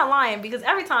 I'm not lying because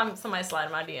every time somebody slide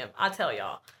in my DM, I tell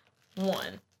y'all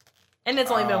one, and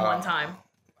it's only been one time.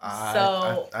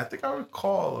 So I think I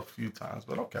recall a few times,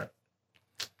 but okay.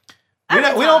 We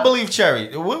don't believe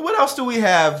Cherry. What else do we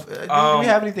have? Do we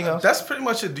have anything else? That's pretty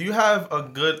much it. Do you have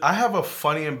I have a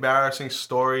funny, embarrassing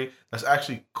story that's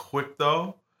actually quick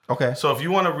though. Okay. So if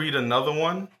you want to read another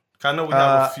one, I know we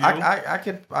have a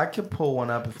few. I could pull one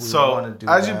up if we want to do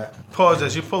that.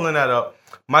 As you're pulling that up,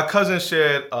 my cousin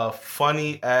shared a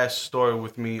funny ass story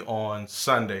with me on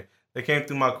Sunday. They came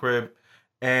through my crib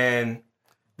and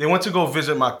they went to go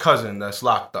visit my cousin that's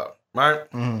locked up, right?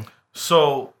 Mm-hmm.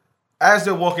 So as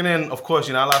they're walking in, of course,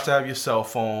 you're not allowed to have your cell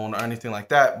phone or anything like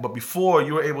that. But before,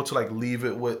 you were able to like leave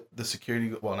it with the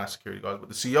security, well, not security guards, but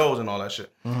the COs and all that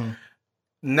shit. Mm-hmm.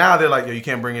 Now they're like, yo, you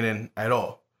can't bring it in at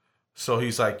all. So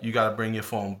he's like, you got to bring your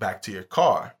phone back to your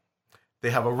car. They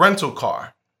have a rental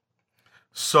car.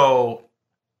 So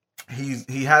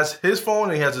he has his phone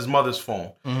and he has his mother's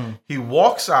phone. Mm-hmm. He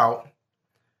walks out.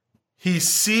 He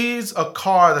sees a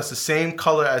car that's the same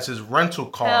color as his rental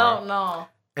car. hell no.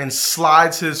 And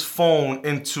slides his phone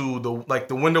into the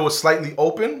window was slightly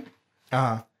open.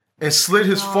 Uh-huh. And slid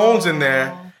his phones in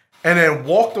there. And then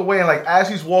walked away. And like as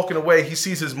he's walking away, he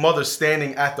sees his mother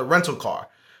standing at the rental car.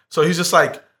 So he's just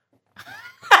like,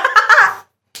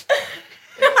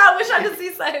 I wish I could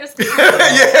see Cyrus.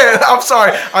 yeah, I'm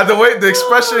sorry. The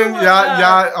expression,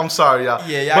 y'all, I'm sorry, y'all.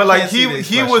 Yeah, y'all but like can't see the he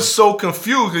expression. was so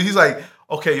confused because he's like,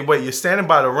 okay, wait, you're standing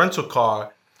by the rental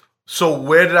car. So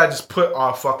where did I just put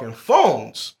our fucking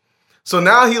phones? So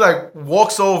now he like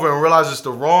walks over and realizes it's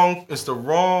the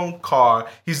wrong car.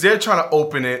 He's there trying to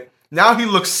open it. Now he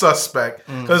looks suspect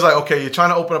because like, okay, you're trying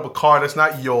to open up a car that's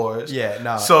not yours. Yeah,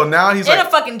 no. So now he's in like a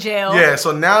fucking jail. Yeah,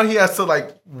 so now he has to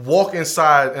like walk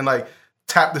inside and like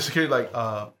tap the security like,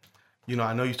 I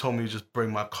know you told me to just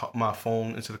bring my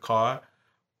phone into the car,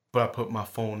 but I put my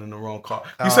phone in the wrong car.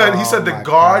 He said the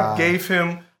guard gave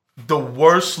him the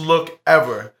worst look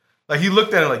ever. Like he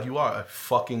looked at him like, you are a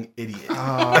fucking idiot.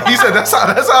 Like, he said that's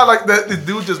how like the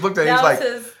dude just looked at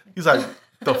him. He's like,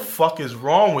 the fuck is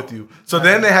wrong with you? So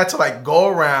then they had to like go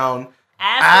around,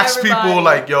 ask people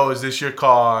like, yo, is this your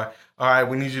car? All right,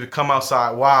 we need you to come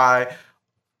outside. Why?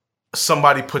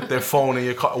 Somebody put their phone in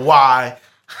your car. Why?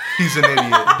 He's an idiot.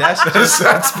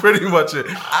 That's pretty much it.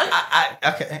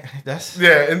 Okay, that's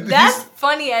and that's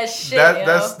funny as shit.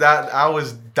 That I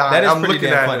was dying. That is I'm pretty looking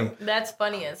damn at funny. him. That's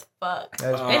funny as fuck.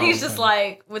 That's And he's just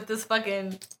like with this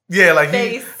fucking like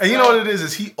face. and you know what it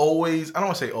is he always, I don't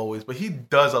want to say always, but he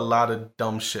does a lot of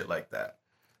dumb shit like that.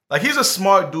 Like he's a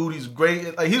smart dude. He's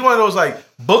great. Like he's one of those like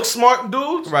book smart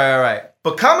dudes. Right.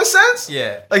 But common sense?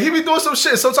 Yeah. Like he be doing some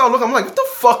shit. Sometimes I look, I'm like, what the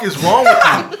fuck is wrong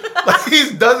with you? Like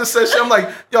he doesn't say shit. I'm like,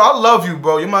 yo, I love you,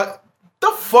 bro. You're my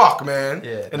the fuck, man.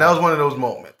 Yeah. And that was one of those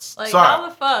moments. Like Sorry. how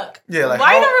the fuck? Yeah, like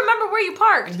why you don't remember where you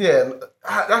parked? Yeah,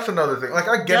 that's another thing. Like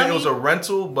I get it was a Dummy.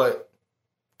 rental, but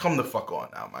come the fuck on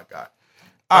now, my guy.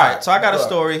 All right, so I got a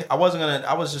story. I was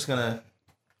just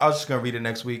gonna read it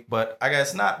next week, but I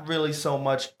guess not really so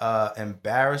much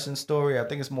embarrassing story. I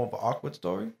think it's more of an awkward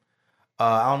story.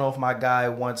 I don't know if my guy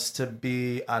wants to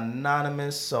be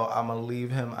anonymous, so I'm gonna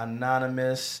leave him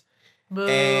anonymous. Boo.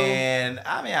 And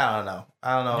I mean, I don't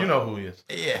know. You know who he is.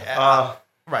 Yeah.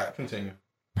 Right. Continue.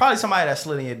 Probably somebody that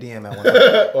slid in your DM at one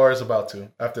time. Or is about to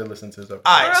after listening to this episode.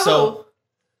 All right, so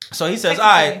So he says, all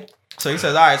right. So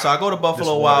I go to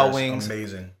Buffalo Wild Wings.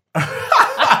 Amazing.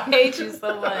 I hate you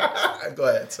so much. Go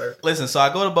ahead, sir. Listen, so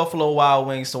I go to Buffalo Wild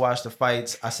Wings to watch the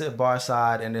fights. I sit bar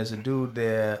side, and there's a dude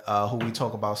there who we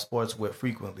talk about sports with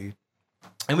frequently.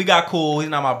 And we got cool. He's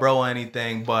not my bro or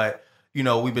anything, but, you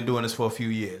know, we've been doing this for a few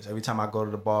years. Every time I go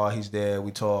to the bar, he's there.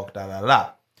 We talk, da-da-da.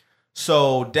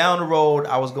 So down the road,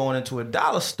 I was going into a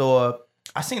dollar store.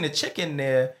 I seen a chick in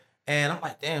there, and I'm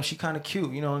like, damn, she kind of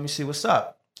cute. You know, let me see what's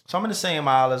up. So I'm in the same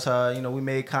aisle as her. You know, we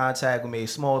made contact. We made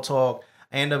small talk.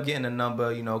 I end up getting a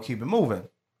number, you know, keep it moving.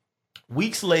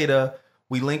 Weeks later,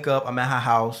 we link up. I'm at her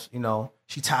house. You know,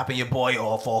 she topping your boy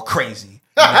off all crazy.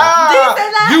 You know? Did you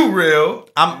say that? You real?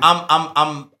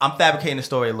 I'm fabricating the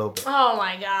story a little bit. Oh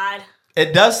my God.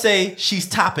 It does say she's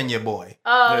topping your boy.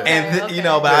 Oh, okay, and okay. you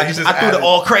know, but Yeah, I you just threw the added-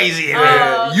 all crazy in there.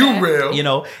 Yeah, okay. you real? You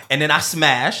know, and then I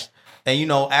smashed. And, you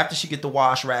know, after she get the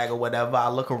wash rag or whatever, I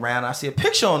look around, I see a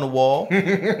picture on the wall.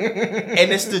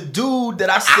 And it's the dude that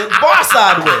I sit bar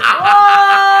side with.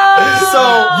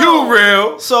 So, You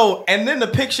real? So, and then the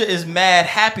picture is mad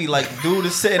happy. Like, dude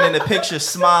is sitting in the picture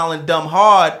smiling dumb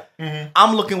hard.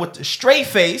 I'm looking with the straight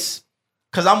face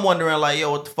because I'm wondering, like,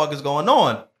 yo, what the fuck is going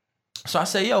on? So I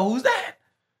say, yo, who's that?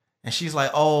 And she's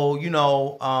like, oh, you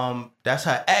know, that's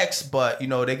her ex, but, you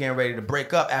know, they're getting ready to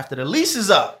break up after the lease is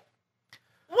up.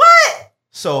 What?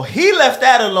 So he left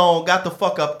that alone, got the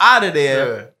fuck up out of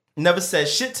there. Yeah. Never said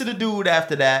shit to the dude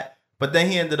after that. But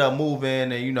then he ended up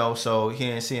moving, and, you know, so he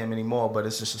didn't see him anymore. But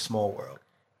it's just a small world.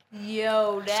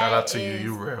 Yo, that Shout out to you, is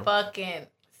you real. fucking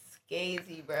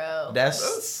scazy, bro.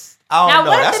 That's I Now, don't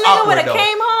know. what if That's the nigga awkward would've though.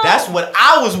 came home? That's what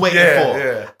I was waiting Yeah, for.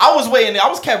 yeah. I was waiting. I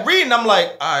was kept reading. I'm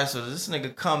like, all right, so this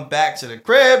nigga come back to the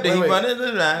crib. Then he Wait. run into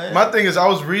the. My thing is, I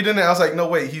was reading it. I was like, no,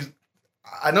 wait.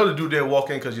 I know the dude didn't walk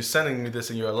in because you're sending me this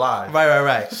and you're alive.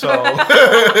 Right. So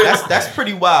That's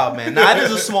pretty wild, man. Nah, it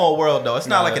is a small world though. It's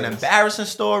not Nah, like an it is. embarrassing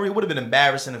story. It would have been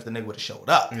embarrassing if the nigga would have showed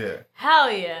up. yeah.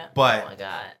 Hell yeah. But Oh my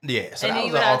God. yeah, so And that then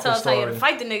you was would an have to awkward tell you to story.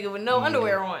 fight the nigga with no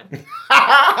underwear on.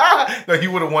 No, he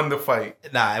would have won the fight.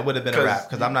 Nah, it would have been a 'Cause- rap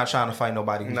because I'm not trying to fight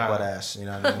nobody who's Nah. butt ass. You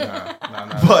know what I mean?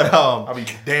 Nah. But I'll be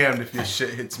damned if your shit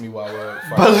hits me while we're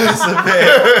fighting. but listen,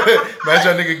 man.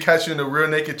 Imagine a nigga catch you in a real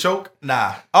naked choke.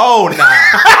 Nah. Oh,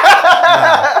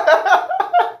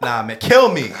 nah, man.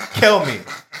 Kill me.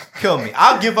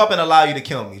 I'll give up and allow you to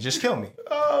kill me. Just kill me.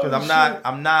 Because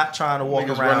I'm not trying to walk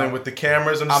Niggas around running with the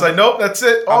cameras. I'm just like, nope, that's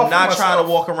it. I'm Off not myself. trying to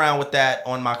walk around with that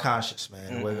on my conscience,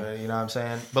 man. You know what I'm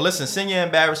saying? But listen, send your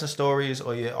embarrassing stories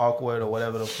or your awkward or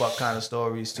whatever the fuck kind of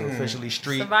stories to Officially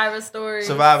Street. Survivor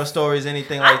stories.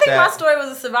 Anything I like think that. my story was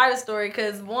a survivor story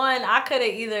because one, I could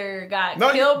have either got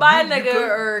No, killed by a you nigga could.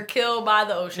 or killed by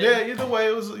the ocean. Yeah, either way,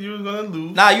 you was gonna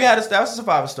lose. Nah, that was a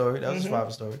survivor story. That was a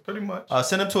survivor story. Pretty much.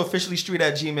 Send them to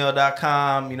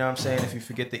officiallystreet@gmail.com. You know what I'm saying? If you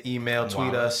forget the email,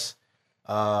 tweet us.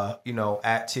 You know,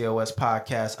 at TOS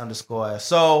Podcast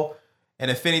 _SO.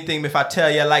 And if anything, if I tell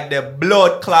you I like that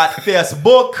blood clot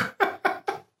Facebook,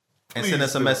 and send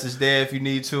us a message there if you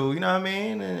need to, you know what I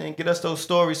mean? And get us those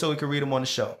stories so we can read them on the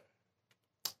show.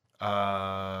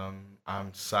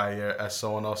 I'm Sire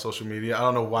SO on all social media. I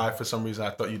don't know why, for some reason, I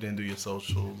thought you didn't do your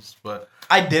socials, but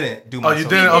I didn't do my oh, you social.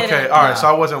 didn't? He Okay, didn't. all right. Nah. So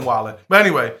I wasn't wilding. But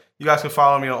anyway, you guys can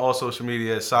follow me on all social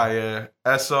media at Sire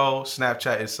SO.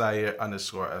 Snapchat is Sire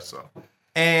 _SO.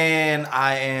 And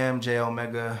I am J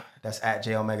Omega. That's at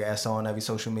J Omega SO on every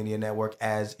social media network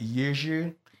as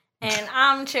usual. And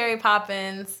I'm Cherry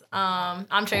Poppins.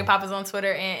 I'm Cherry Poppins on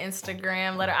Twitter and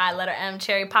Instagram. Letter I, letter M,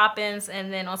 Cherry Poppins.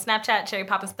 And then on Snapchat, Cherry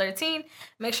Poppins 13.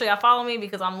 Make sure y'all follow me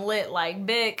because I'm lit like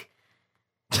Bic.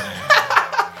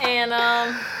 And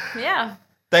yeah.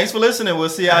 Thanks for listening. We'll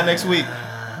see y'all next week.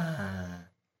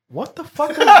 What the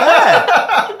fuck is that?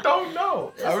 I don't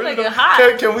know. This I really nigga don't-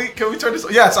 hot. Can we turn this?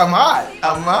 Yes, I'm hot.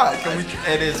 I'm hot. Can we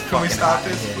Can stop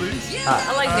this, please?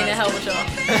 I like being in hell with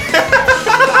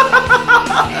y'all.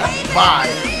 Bye.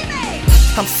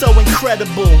 I'm so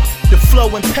incredible, the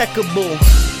flow impeccable.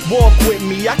 Walk with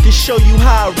me, I can show you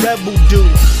how a rebel do.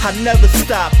 I never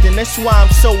stopped, and that's why I'm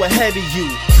so ahead of you.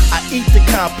 I eat the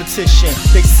competition,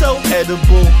 they so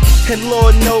edible. And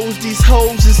Lord knows these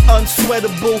hoes is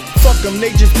unsweatable. Fuck them,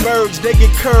 they just birds, they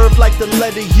get curved like the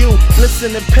letter U.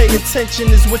 Listen and pay attention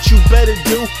is what you better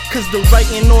do. Cause the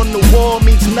writing on the wall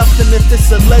means nothing if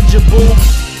it's illegible.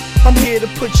 I'm here to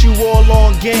put you all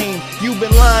on game. You've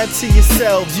been lying to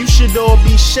yourselves, you should all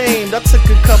be shamed. I took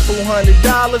a couple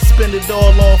 $100, spent it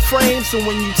all on frames. So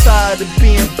when you tired of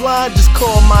being blind, just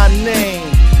call my name.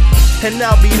 And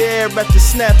I'll be there at the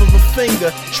snap of a finger.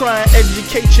 Try and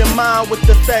educate your mind with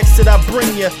the facts that I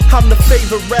bring you. I'm the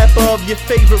favorite rapper of your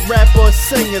favorite rapper or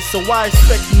singer. So I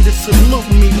expect you to salute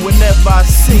me whenever I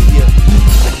see you.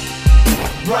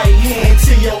 Right hand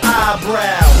to your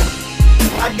eyebrow.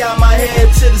 I got my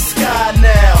head to the sky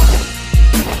now.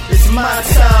 It's my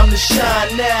time to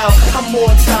shine now. I'm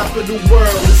on top of the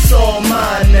world, it's all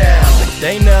mine now.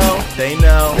 They know, they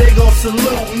know. They gon'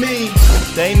 salute me.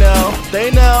 They know, they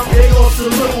know. They gon'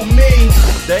 salute me.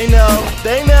 They know,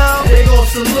 they know. They gon'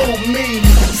 salute me.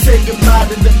 Say goodbye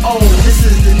to the old, this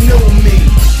is the new me.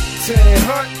 10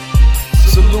 Hunt,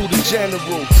 salute the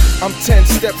general. I'm 10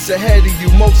 steps ahead of you.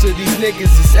 Most of these niggas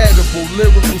is edible.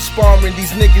 Lyrical sparring,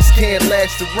 these niggas can't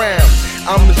last around.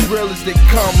 I'm as real as they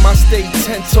come, I stay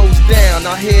 10 toes down.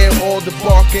 I hear all the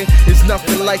barking, it's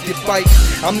nothing like it bite.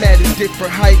 I'm at a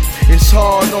different height, it's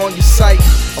hard on your sight.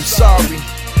 I'm sorry,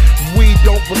 we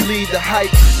don't believe the hype.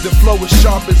 The flow is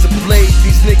sharp as a blade,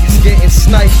 these niggas getting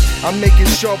sniped. I'm making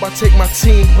sure I take my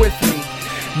team with me.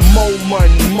 More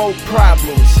money, more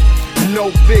problems,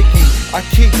 no biggie. I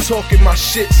keep talking my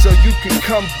shit so you can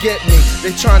come get me.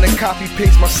 They tryna copy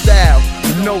paste my style,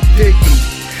 no diggy.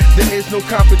 There is no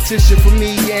competition for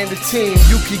me and the team.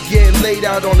 You could get laid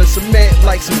out on the cement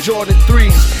like some Jordan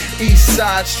 3s. East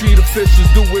side street officials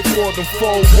do it for them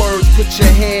 4 words. Put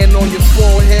your hand on your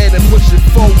forehead and push it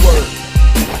forward.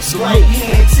 Salute. Right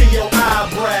hand to your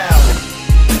eyebrow.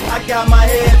 I got my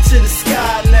head to the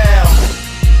sky now.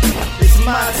 It's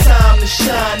my time to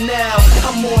shine now.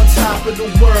 I'm on top of the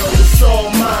world, it's all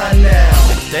mine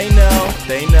now. They know,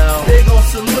 they know. They gon'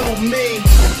 salute me.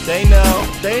 They know,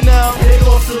 they know. They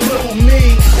gon' salute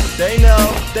me. They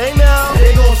know, they know.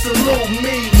 They gon' salute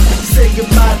me. Say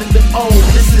goodbye to the old,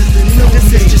 this is the new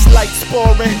This me. is just like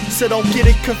sparring, so don't get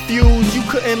it confused. You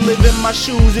couldn't live in my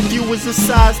shoes if you was a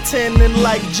size 10 and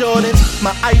like Jordans.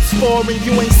 My ice foreign,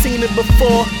 you ain't seen it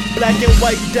before. Black and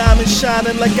white diamonds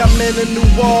shining like I'm in a new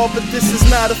wall. But this is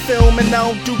not a film and I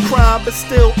don't do crime. But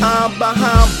still I'm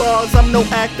behind bars. I'm no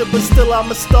actor but still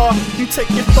I'm a star. You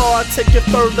take it far, I take it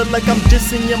further like I'm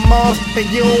dissing your moms. And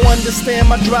you don't understand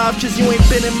my drive cause you ain't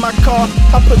been in my car.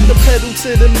 I put the pedal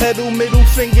to the metal, middle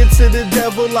finger to the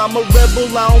devil. I'm a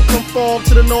rebel, I don't conform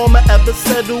to the norm I ever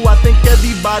settle. I think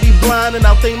everybody blind and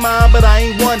I think mine, but I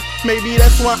ain't one. Maybe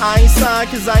that's why I ain't signed,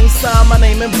 cause I ain't signed my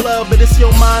name in blood. But it's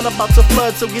your mind about to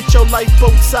flood, so get your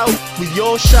lifeboats out. We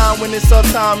all shine when it's our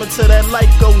time until that light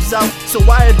goes out. So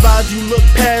I advise you look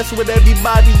past what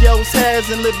everybody else has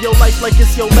and live your life like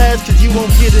it's your last, cause you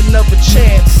won't get another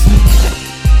chance.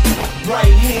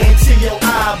 Right hand to your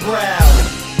eyebrow.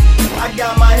 I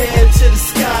got my head to the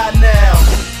sky now.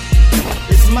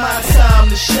 It's my time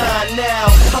to shine now.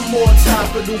 I'm on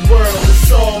top of the world,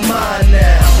 it's all mine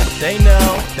now. They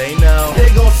know, they know. They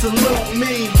gon' salute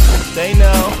me. They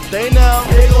know, they know.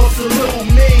 They gon' salute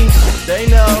me. They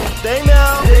know, they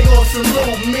know. They gon'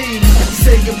 salute me.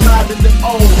 Say goodbye to the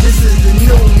old, this is the